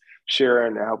how we share,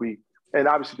 and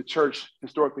obviously the church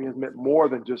historically has meant more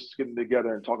than just getting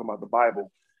together and talking about the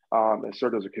Bible, and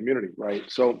served as a community, right?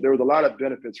 So there was a lot of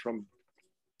benefits from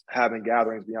having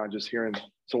gatherings beyond just hearing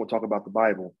someone talk about the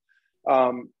Bible.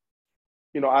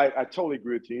 I totally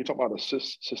agree with you. You're talking about a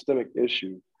systemic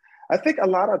issue. I think a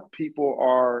lot of people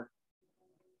are,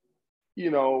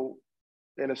 in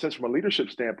a sense, from a leadership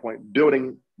standpoint,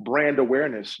 building brand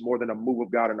awareness more than a move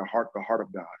of God in the heart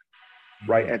of God,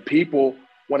 right? And people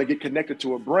want to get connected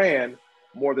to a brand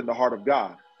more than the heart of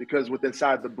God, because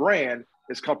inside the brand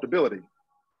is comfortability,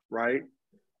 right?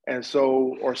 And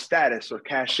so, or status or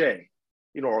cachet,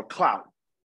 or clout,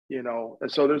 and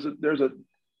so there's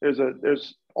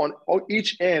on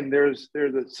each end, there's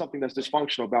something that's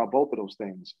dysfunctional about both of those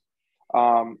things.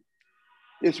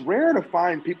 It's rare to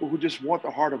find people who just want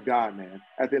the heart of God, man,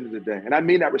 at the end of the day. And I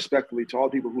mean that respectfully to all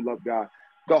people who love God.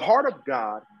 The heart of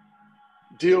God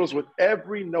deals with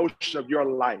every notion of your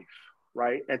life,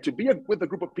 right? And to be with a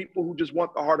group of people who just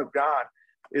want the heart of God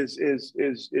is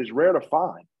rare to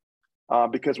find,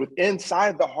 because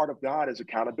inside the heart of God is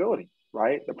accountability,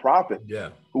 right? The prophet,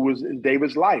 who was in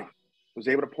David's life, was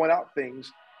able to point out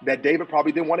things that David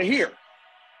probably didn't want to hear,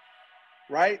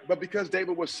 right? But because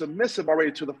David was submissive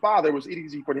already to the Father, it was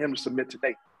easy for him to submit to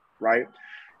Nathan, right?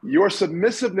 Your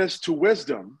submissiveness to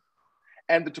wisdom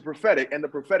and the prophetic,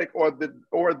 or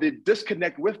the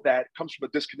disconnect with that comes from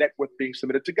a disconnect with being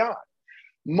submitted to God.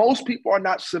 Most people are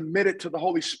not submitted to the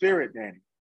Holy Spirit, Danny.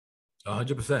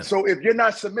 100%. So if you're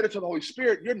not submitted to the Holy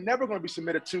Spirit, you're never going to be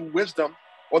submitted to wisdom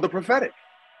or the prophetic.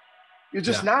 You're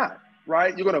just not,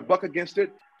 right? You're going to buck against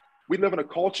it. We live in a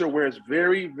culture where it's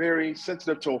very, very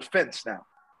sensitive to offense now.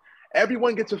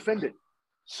 Everyone gets offended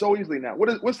so easily now.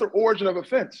 What's the origin of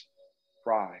offense?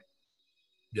 Pride.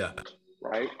 Yeah.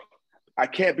 Right? I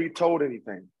can't be told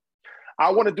anything.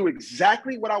 I want to do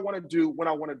exactly what I want to do when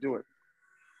I want to do it.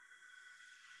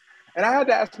 And I had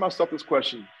to ask myself this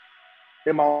question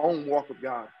in my own walk with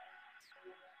God.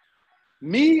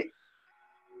 Me,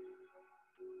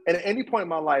 at any point in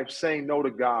my life, saying no to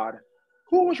God,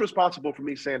 who was responsible for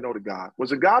me saying no to God?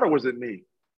 Was it God or was it me?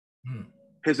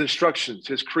 His instructions,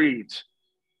 his creeds,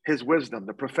 his wisdom,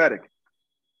 the prophetic.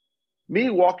 Me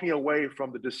walking away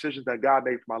from the decisions that God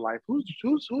made for my life, who's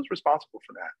responsible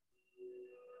for that?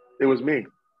 It was me,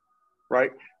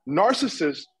 right?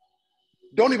 Narcissists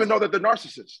don't even know that they're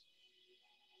narcissists.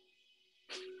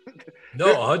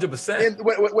 No, 100%. And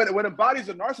what embodies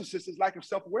a narcissist is lack of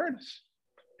self-awareness.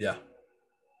 Yeah.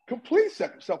 Complete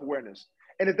self-awareness.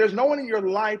 And if there's no one in your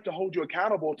life to hold you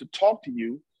accountable, to talk to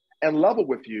you and level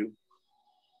with you,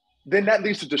 then that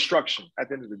leads to destruction at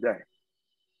the end of the day.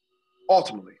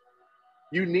 Ultimately,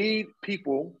 you need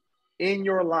people in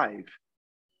your life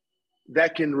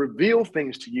that can reveal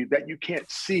things to you that you can't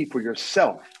see for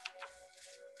yourself.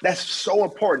 That's so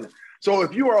important. So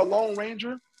if you are a lone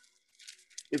ranger,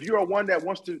 if you are one that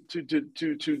wants to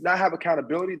not have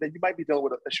accountability, then you might be dealing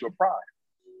with an issue of pride.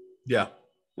 Yeah.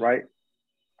 Right.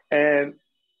 And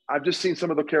I've just seen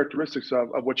some of the characteristics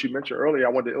of what you mentioned earlier. I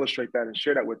wanted to illustrate that and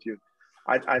share that with you.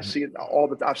 I see it all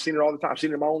the time. I've seen it all the time. I've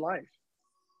seen it in my own life.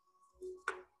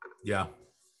 Yeah.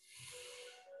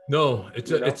 No,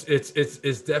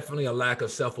 it's definitely a lack of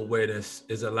self-awareness.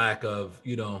 Is a lack of,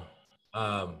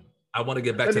 I want to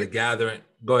get back to the gathering.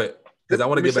 Go ahead. Because I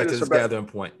want to get back to this gathering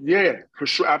point. Yeah, for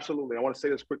sure. Absolutely. I want to say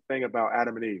this quick thing about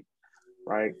Adam and Eve,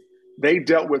 right? They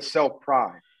dealt with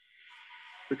self-pride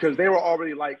because they were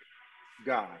already like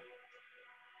God,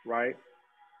 right?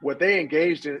 What they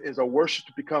engaged in is a worship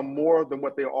to become more than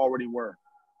what they already were.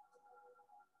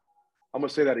 I'm going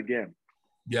to say that again.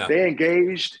 Yeah. They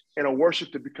engaged in a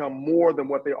worship to become more than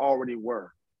what they already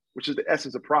were, which is the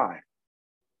essence of pride.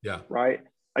 Yeah. Right.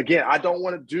 Again, I don't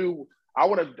want to do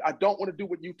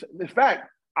what you, in fact,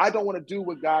 I don't want to do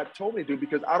what God told me to do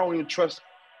because I don't even trust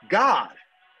God.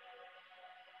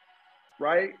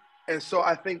 Right. And so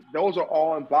I think those are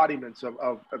all embodiments of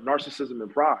narcissism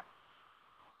and pride.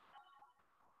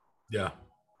 Yeah.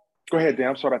 Go ahead, Dan.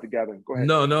 I'm sorry about the gathering. Go ahead.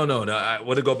 No. I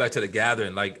want to go back to the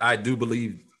gathering. Like, I do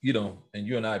believe, and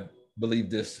you and I believe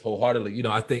this wholeheartedly.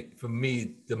 I think for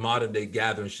me, the modern day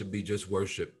gathering should be just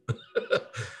worship.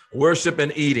 Worship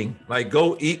and eating. Like,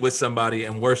 go eat with somebody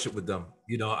and worship with them.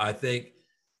 I think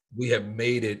we have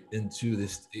made it into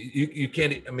this. You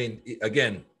can't,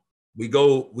 again, we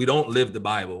don't live the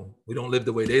Bible. We don't live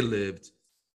the way they lived.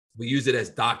 We use it as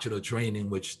doctrinal training,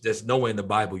 which there's nowhere in the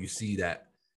Bible you see that.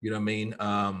 You know what I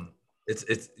mean?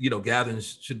 It's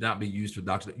gatherings should not be used for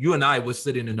doctrine. You and I were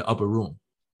sitting in the upper room,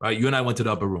 right? You and I went to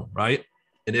the upper room, right?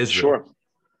 In Israel. Sure.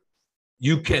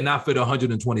 You cannot fit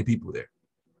 120 people there,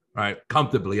 right?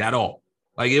 Comfortably at all.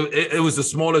 Like, it was the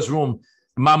smallest room.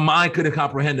 My mind couldn't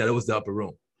comprehend that it was the upper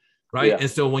room, right? Yeah. And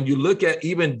so when you look at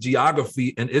even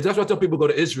geography, and that's why I tell people go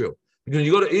to Israel. Because when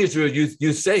you go to Israel,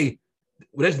 you say,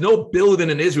 well, there's no building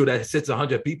in Israel that sits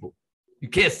 100 people. You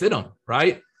can't sit them,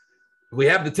 right? We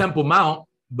have the Temple Mount,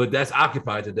 but that's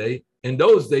occupied today. In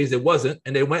those days, it wasn't,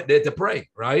 and they went there to pray,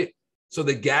 right? So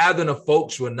the gathering of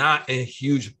folks were not in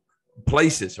huge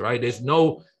places, right? There's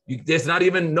not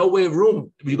even no way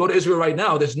room. If you go to Israel right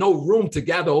now, there's no room to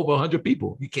gather over 100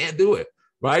 people. You can't do it,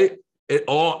 right?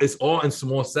 It's all in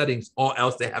small settings, or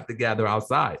else they have to gather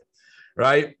outside,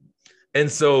 right?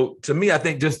 And so to me, I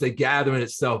think just the gathering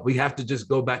itself, we have to just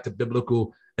go back to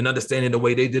biblical and understanding the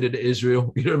way they did it to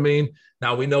Israel. You know what I mean?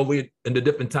 Now we know we're in a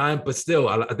different time, but still,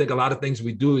 I think a lot of things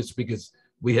we do is because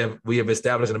we have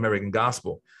established an American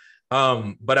gospel. So I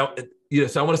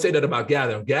want to say that about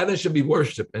gathering. Gathering should be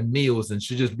worship and meals, and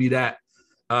should just be that.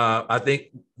 I think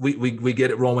we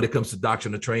get it wrong when it comes to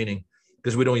doctrine of training,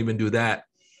 because we don't even do that.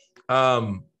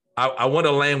 I want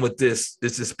to land with this.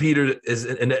 This is Peter is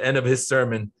in the end of his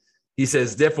sermon. He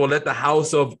says, therefore, let the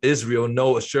house of Israel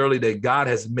know assuredly that God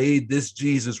has made this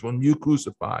Jesus whom you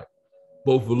crucified,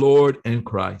 both Lord and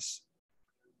Christ.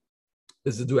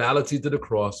 There's a duality to the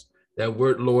cross. That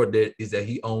word Lord there is that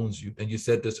he owns you. And you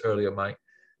said this earlier, Mike.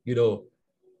 You know,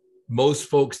 most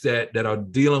folks that are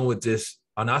dealing with this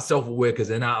are not self-aware because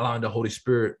they're not allowing the Holy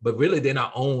Spirit, but really they're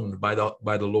not owned by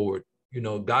the Lord. You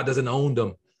know, God doesn't own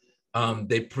them.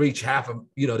 They preach half of,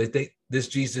 they think this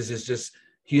Jesus is just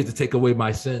here to take away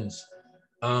my sins.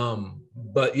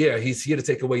 But yeah, he's here to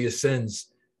take away your sins,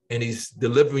 and he's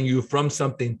delivering you from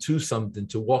something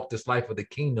to walk this life of the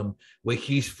kingdom where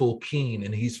he's full king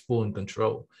and he's full in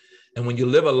control. And when you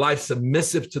live a life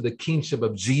submissive to the kingship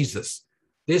of Jesus,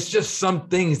 there's just some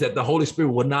things that the Holy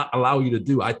Spirit will not allow you to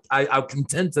do. I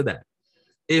contend to that.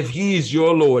 If he is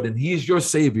your Lord and he is your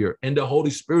Savior and the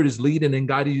Holy Spirit is leading and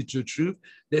guiding you to the truth,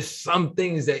 there's some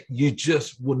things that you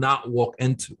just will not walk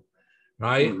into,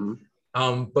 right?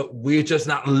 Mm-hmm. But we're just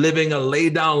not living a lay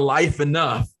down life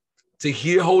enough to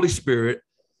hear Holy Spirit,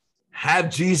 have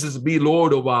Jesus be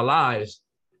Lord of our lives,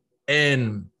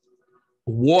 and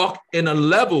walk in a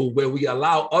level where we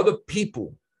allow other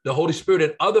people, the Holy Spirit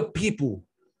and other people,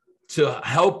 to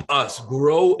help us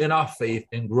grow in our faith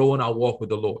and grow in our walk with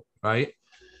the Lord, right?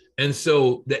 And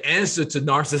so the answer to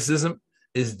narcissism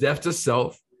is death to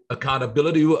self,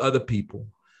 accountability with other people,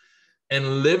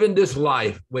 and living this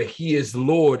life where he is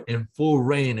Lord in full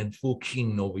reign and full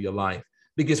king over your life.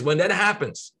 Because when that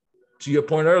happens, to your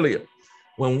point earlier,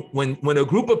 when a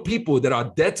group of people that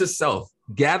are dead to self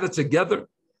gather together,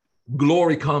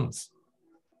 glory comes.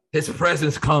 His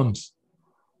presence comes.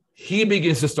 He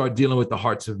begins to start dealing with the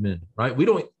hearts of men, right?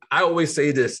 I always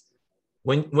say this,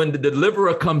 when the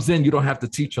deliverer comes in, you don't have to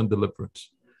teach on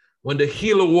deliverance. When the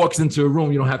healer walks into a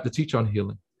room, you don't have to teach on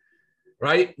healing,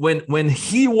 right? When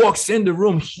he walks in the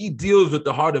room, he deals with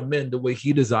the heart of men the way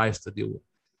he desires to deal with.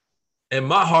 And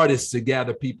my heart is to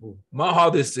gather people. My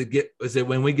heart is that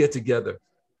when we get together,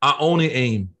 our only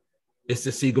aim is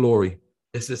to see glory,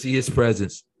 is to see his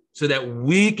presence, so that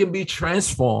we can be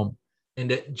transformed and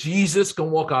that Jesus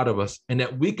can walk out of us and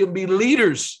that we can be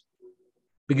leaders,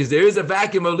 because there is a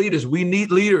vacuum of leaders. We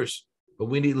need leaders, but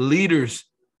we need leaders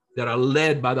that are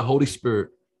led by the Holy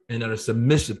Spirit and that are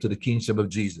submissive to the kingship of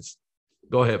Jesus.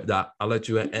 Go ahead, Doc. I'll let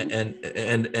you end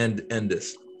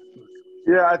this.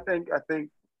 Yeah, I think at the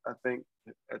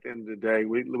end of the day,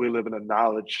 we live in a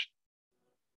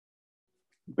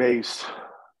knowledge-based,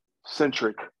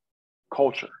 centric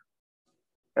culture.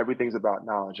 Everything's about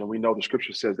knowledge, and we know the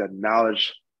scripture says that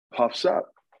knowledge puffs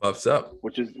up,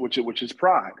 which is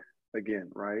pride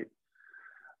again, right?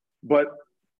 But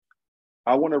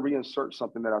I want to reinsert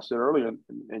something that I said earlier,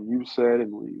 and you said,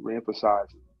 and we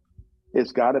reemphasized.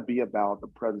 It's got to be about the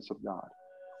presence of God,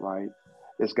 right?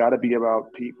 It's got to be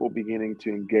about people beginning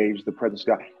to engage the presence of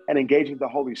God and engaging the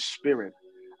Holy Spirit.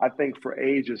 I think for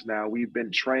ages now, we've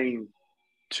been trained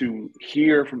to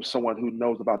hear from someone who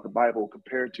knows about the Bible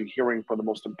compared to hearing from the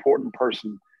most important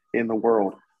person in the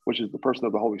world, which is the person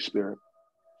of the Holy Spirit.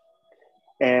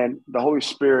 And the Holy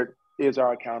Spirit is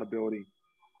our accountability.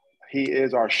 He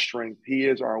is our strength. He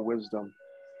is our wisdom.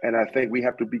 And I think we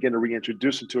have to begin to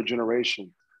reintroduce into a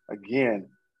generation, again,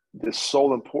 the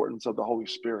sole importance of the Holy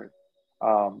Spirit,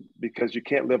 because you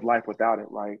can't live life without it,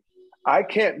 right? I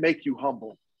can't make you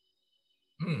humble.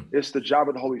 It's the job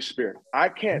of the Holy Spirit. I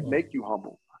can't make you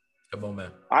humble. Come on,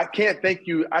 man. I can't make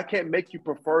you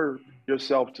prefer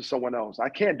yourself to someone else. I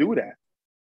can't do that.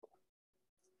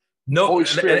 No,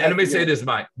 and let me say this,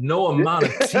 Mike. No amount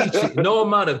of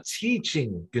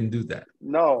teaching can do that.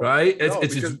 No. Right?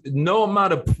 It's just no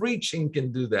amount of preaching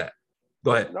can do that.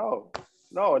 Go ahead. No.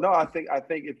 I think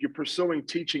if you're pursuing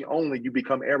teaching only, you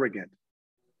become arrogant.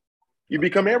 You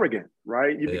become arrogant,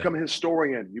 right? You become a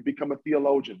historian. You become a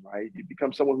theologian, right? You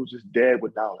become someone who's just dead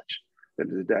with knowledge at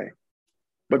the end of the day.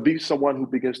 But be someone who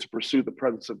begins to pursue the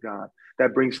presence of God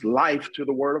that brings life to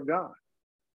the word of God.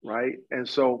 right? And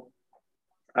so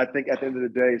I think at the end of the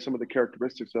day, some of the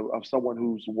characteristics of someone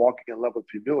who's walking in love with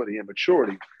humility and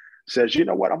maturity says, you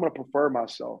know what, I'm going to prefer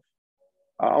myself.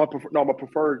 I'm going to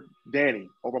prefer Danny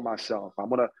over myself. I'm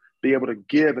going to be able to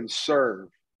give and serve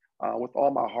with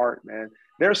all my heart, man.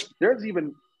 There's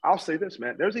even, I'll say this,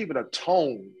 man, there's even a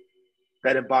tone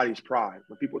that embodies pride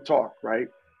when people talk, right?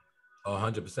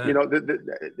 100%. You know,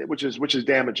 which is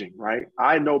damaging, right?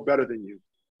 I know better than you.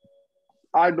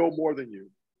 I know more than you.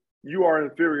 You are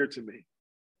inferior to me,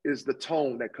 is the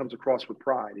tone that comes across with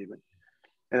pride even.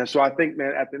 And so I think,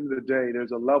 man, at the end of the day,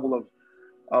 there's a level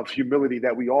of humility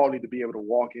that we all need to be able to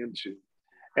walk into.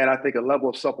 And I think a level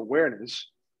of self-awareness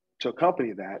to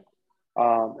accompany that,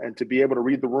 and to be able to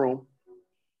read the room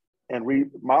and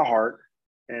read my heart,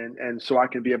 and so I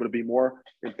can be able to be more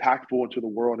impactful into the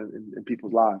world and in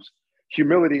people's lives.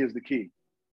 Humility is the key.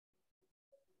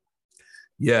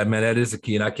 Yeah, man, that is the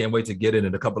key. And I can't wait to get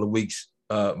in a couple of weeks.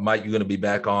 Mike, you're going to be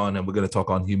back on, and we're going to talk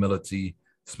on humility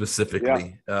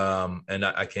specifically. Yeah. And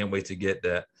I can't wait to get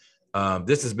that.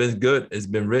 This has been good. It's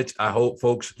been rich. I hope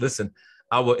folks listen.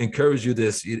 I will encourage you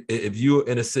this. If you're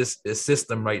in a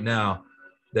system right now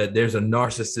that there's a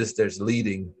narcissist that's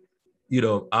leading, you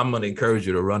know, I'm going to encourage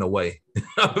you to run away.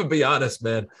 I'm going to be honest,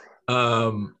 man.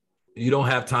 You don't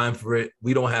have time for it.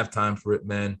 We don't have time for it,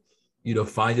 man. You know,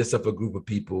 find yourself a group of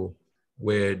people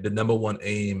where the number one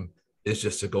aim is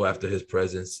just to go after his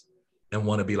presence and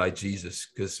want to be like Jesus,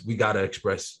 because we got to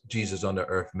express Jesus on the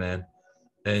earth, man.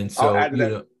 And so,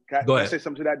 Can I say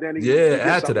something to that, Danny? Yeah,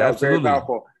 add to that. Absolutely. Very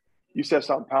powerful. You said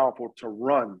something powerful, to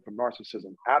run from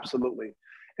narcissism. Absolutely.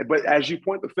 But as you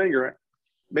point the finger,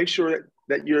 make sure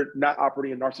that you're not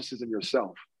operating in narcissism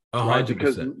yourself. 100%. Right?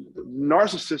 Because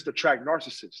narcissists attract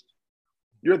narcissists.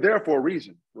 You're there for a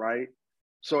reason, right?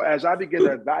 So as I begin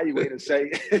to evaluate and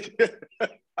say,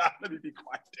 let me be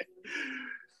quiet.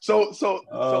 So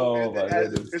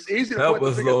it's easy to point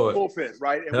the finger at the pulpit,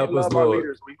 right? And we love our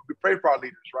leaders. We pray for our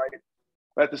leaders, right?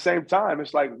 But at the same time,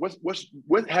 it's like,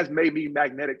 what has made me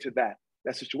magnetic to that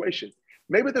situation?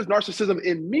 Maybe there's narcissism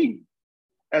in me.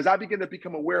 As I begin to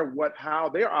become aware of how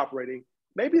they're operating,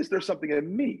 maybe there's something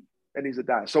in me that needs to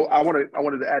die. So I wanted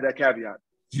to add that caveat.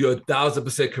 You're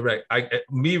 1,000% correct.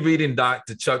 Me reading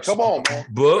Dr. Chuck's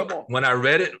book, when I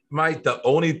read it, Mike, the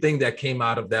only thing that came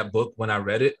out of that book when I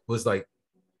read it was like,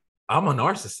 I'm a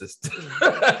narcissist.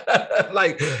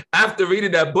 Like, after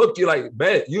reading that book, you're like,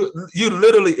 man, you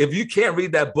literally, if you can't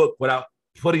read that book without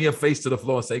putting your face to the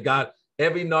floor and say, God,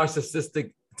 every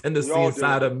narcissistic tendency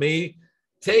inside of me,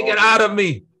 take it out of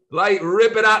me. Like,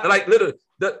 rip it out. Like, literally,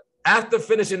 after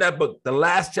finishing that book, the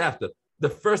last chapter, the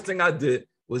first thing I did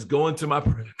was go into my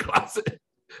prayer closet,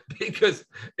 because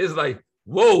it's like,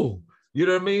 whoa, you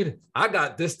know what I mean? I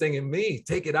got this thing in me.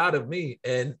 Take it out of me.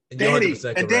 And Danny,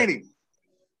 let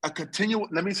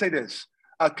me say this.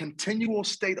 A continual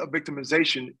state of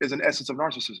victimization is an essence of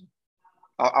narcissism.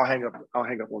 I'll hang up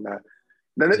on that.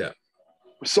 Let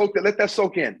that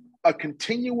soak in. A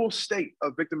continual state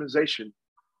of victimization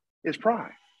is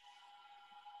pride.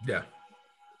 Yeah.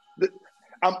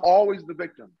 I'm always the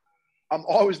victim. I'm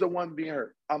always the one being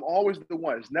hurt. I'm always the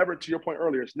one. It's never, to your point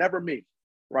earlier, it's never me,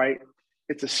 right?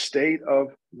 It's a state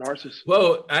of narcissism.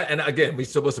 Well, and again, we're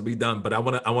supposed to be done, but I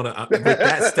want to with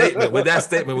that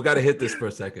statement, we got to hit this for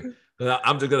a second.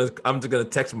 I'm just gonna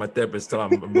text my therapist till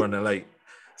I'm running late.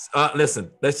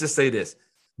 Listen, let's just say this.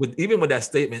 Even with that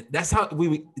statement, that's how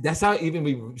we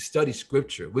study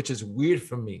scripture, which is weird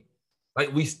for me.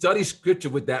 Like, we study scripture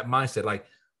with that mindset, like,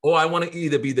 oh, I want to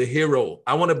either be the hero.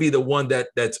 I want to be the one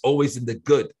that's always in the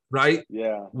good, right?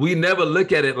 Yeah. We never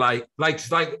look at it like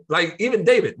even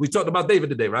David. We talked about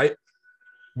David today, right?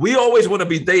 We always want to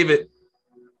be David,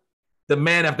 the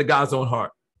man after God's own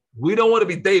heart. We don't want to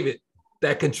be David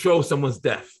that controls someone's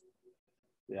death,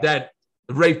 that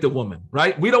raped a woman,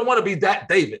 right? We don't want to be that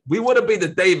David. We want to be the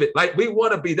David, like, we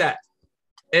want to be that.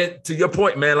 And to your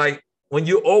point, man, like,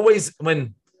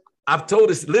 when I've told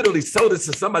this to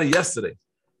somebody yesterday,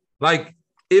 like,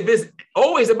 if it's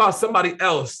always about somebody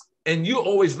else and you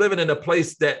always living in a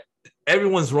place that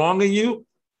everyone's wronging you,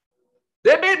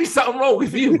 there may be something wrong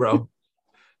with you, bro.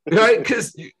 Right?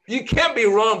 Because you can't be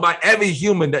wronged by every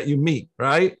human that you meet,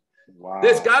 right? Wow.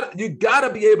 You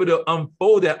gotta be able to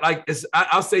unfold that. Like,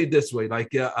 I'll say it this way, like,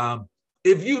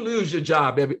 if you lose your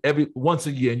job every once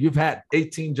a year and you've had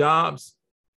 18 jobs,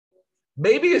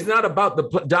 maybe it's not about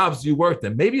the jobs you worked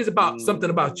in. Maybe it's about something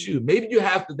about you. Maybe you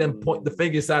have to then point the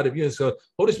finger inside of you and say,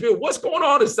 Holy Spirit, what's going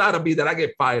on inside of me that I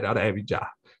get fired out of every job,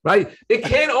 right? It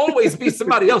can't always be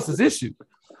somebody else's issue.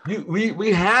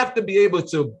 We have to be able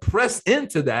to press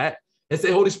into that and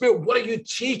say, Holy Spirit, what are you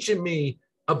teaching me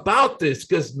about this,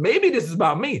 because maybe this is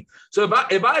about me. So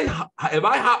if I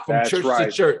hop from church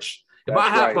to church, if I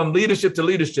hop from leadership to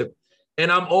leadership,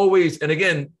 and I'm always, and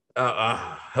again,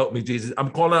 help me, Jesus,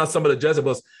 I'm calling out some of the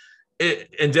Jezebels.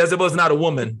 And Jezebel's not a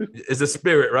woman, it's a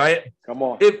spirit, right? Come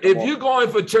on. If you're going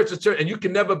from church to church and you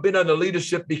can never been under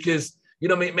leadership because, you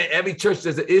know, man, every church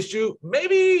there's an issue.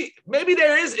 Maybe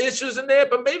there is issues in there,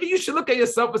 but maybe you should look at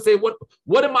yourself and say,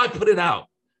 what am I putting out?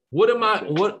 What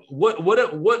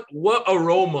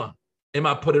aroma am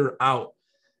I putting out?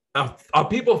 Are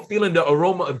people feeling the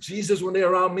aroma of Jesus when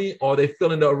they're around me? Or are they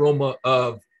feeling the aroma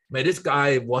of, man, this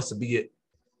guy wants to be it?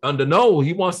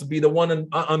 He wants to be the one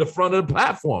on the front of the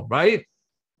platform, right?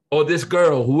 Or this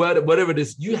girl, whatever it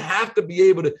is. You have to be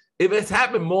able to, if it's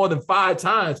happened more than 5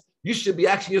 times, you should be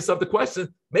asking yourself the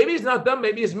question, maybe it's not them,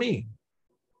 maybe it's me.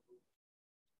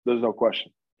 There's no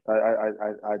question.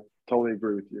 I totally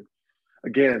agree with you.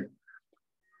 Again,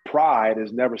 pride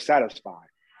is never satisfied,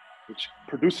 which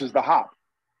produces the hop.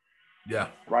 Yeah.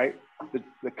 Right?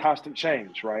 The constant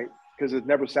change, right? Because it's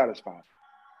never satisfied.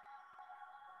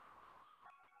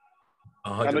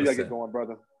 100%. I know you gotta get going,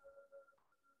 brother.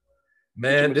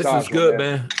 Man, this was good,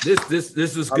 man.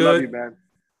 This was good. I love you, man.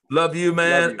 Love you,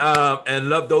 man. And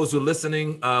love those who are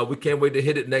listening. We can't wait to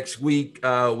hit it next week.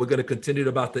 We're going to continue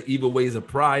about the evil ways of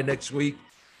pride next week.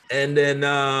 And then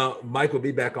Mike will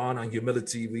be back on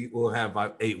humility. We will have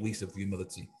 8 weeks of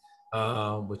humility,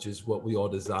 which is what we all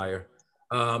desire.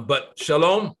 But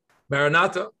shalom,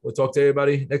 Maranatha. We'll talk to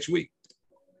everybody next week.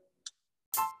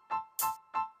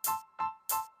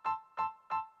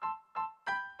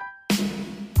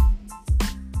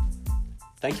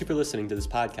 Thank you for listening to this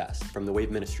podcast from The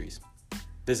Wave Ministries.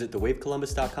 Visit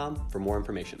thewavecolumbus.com for more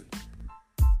information.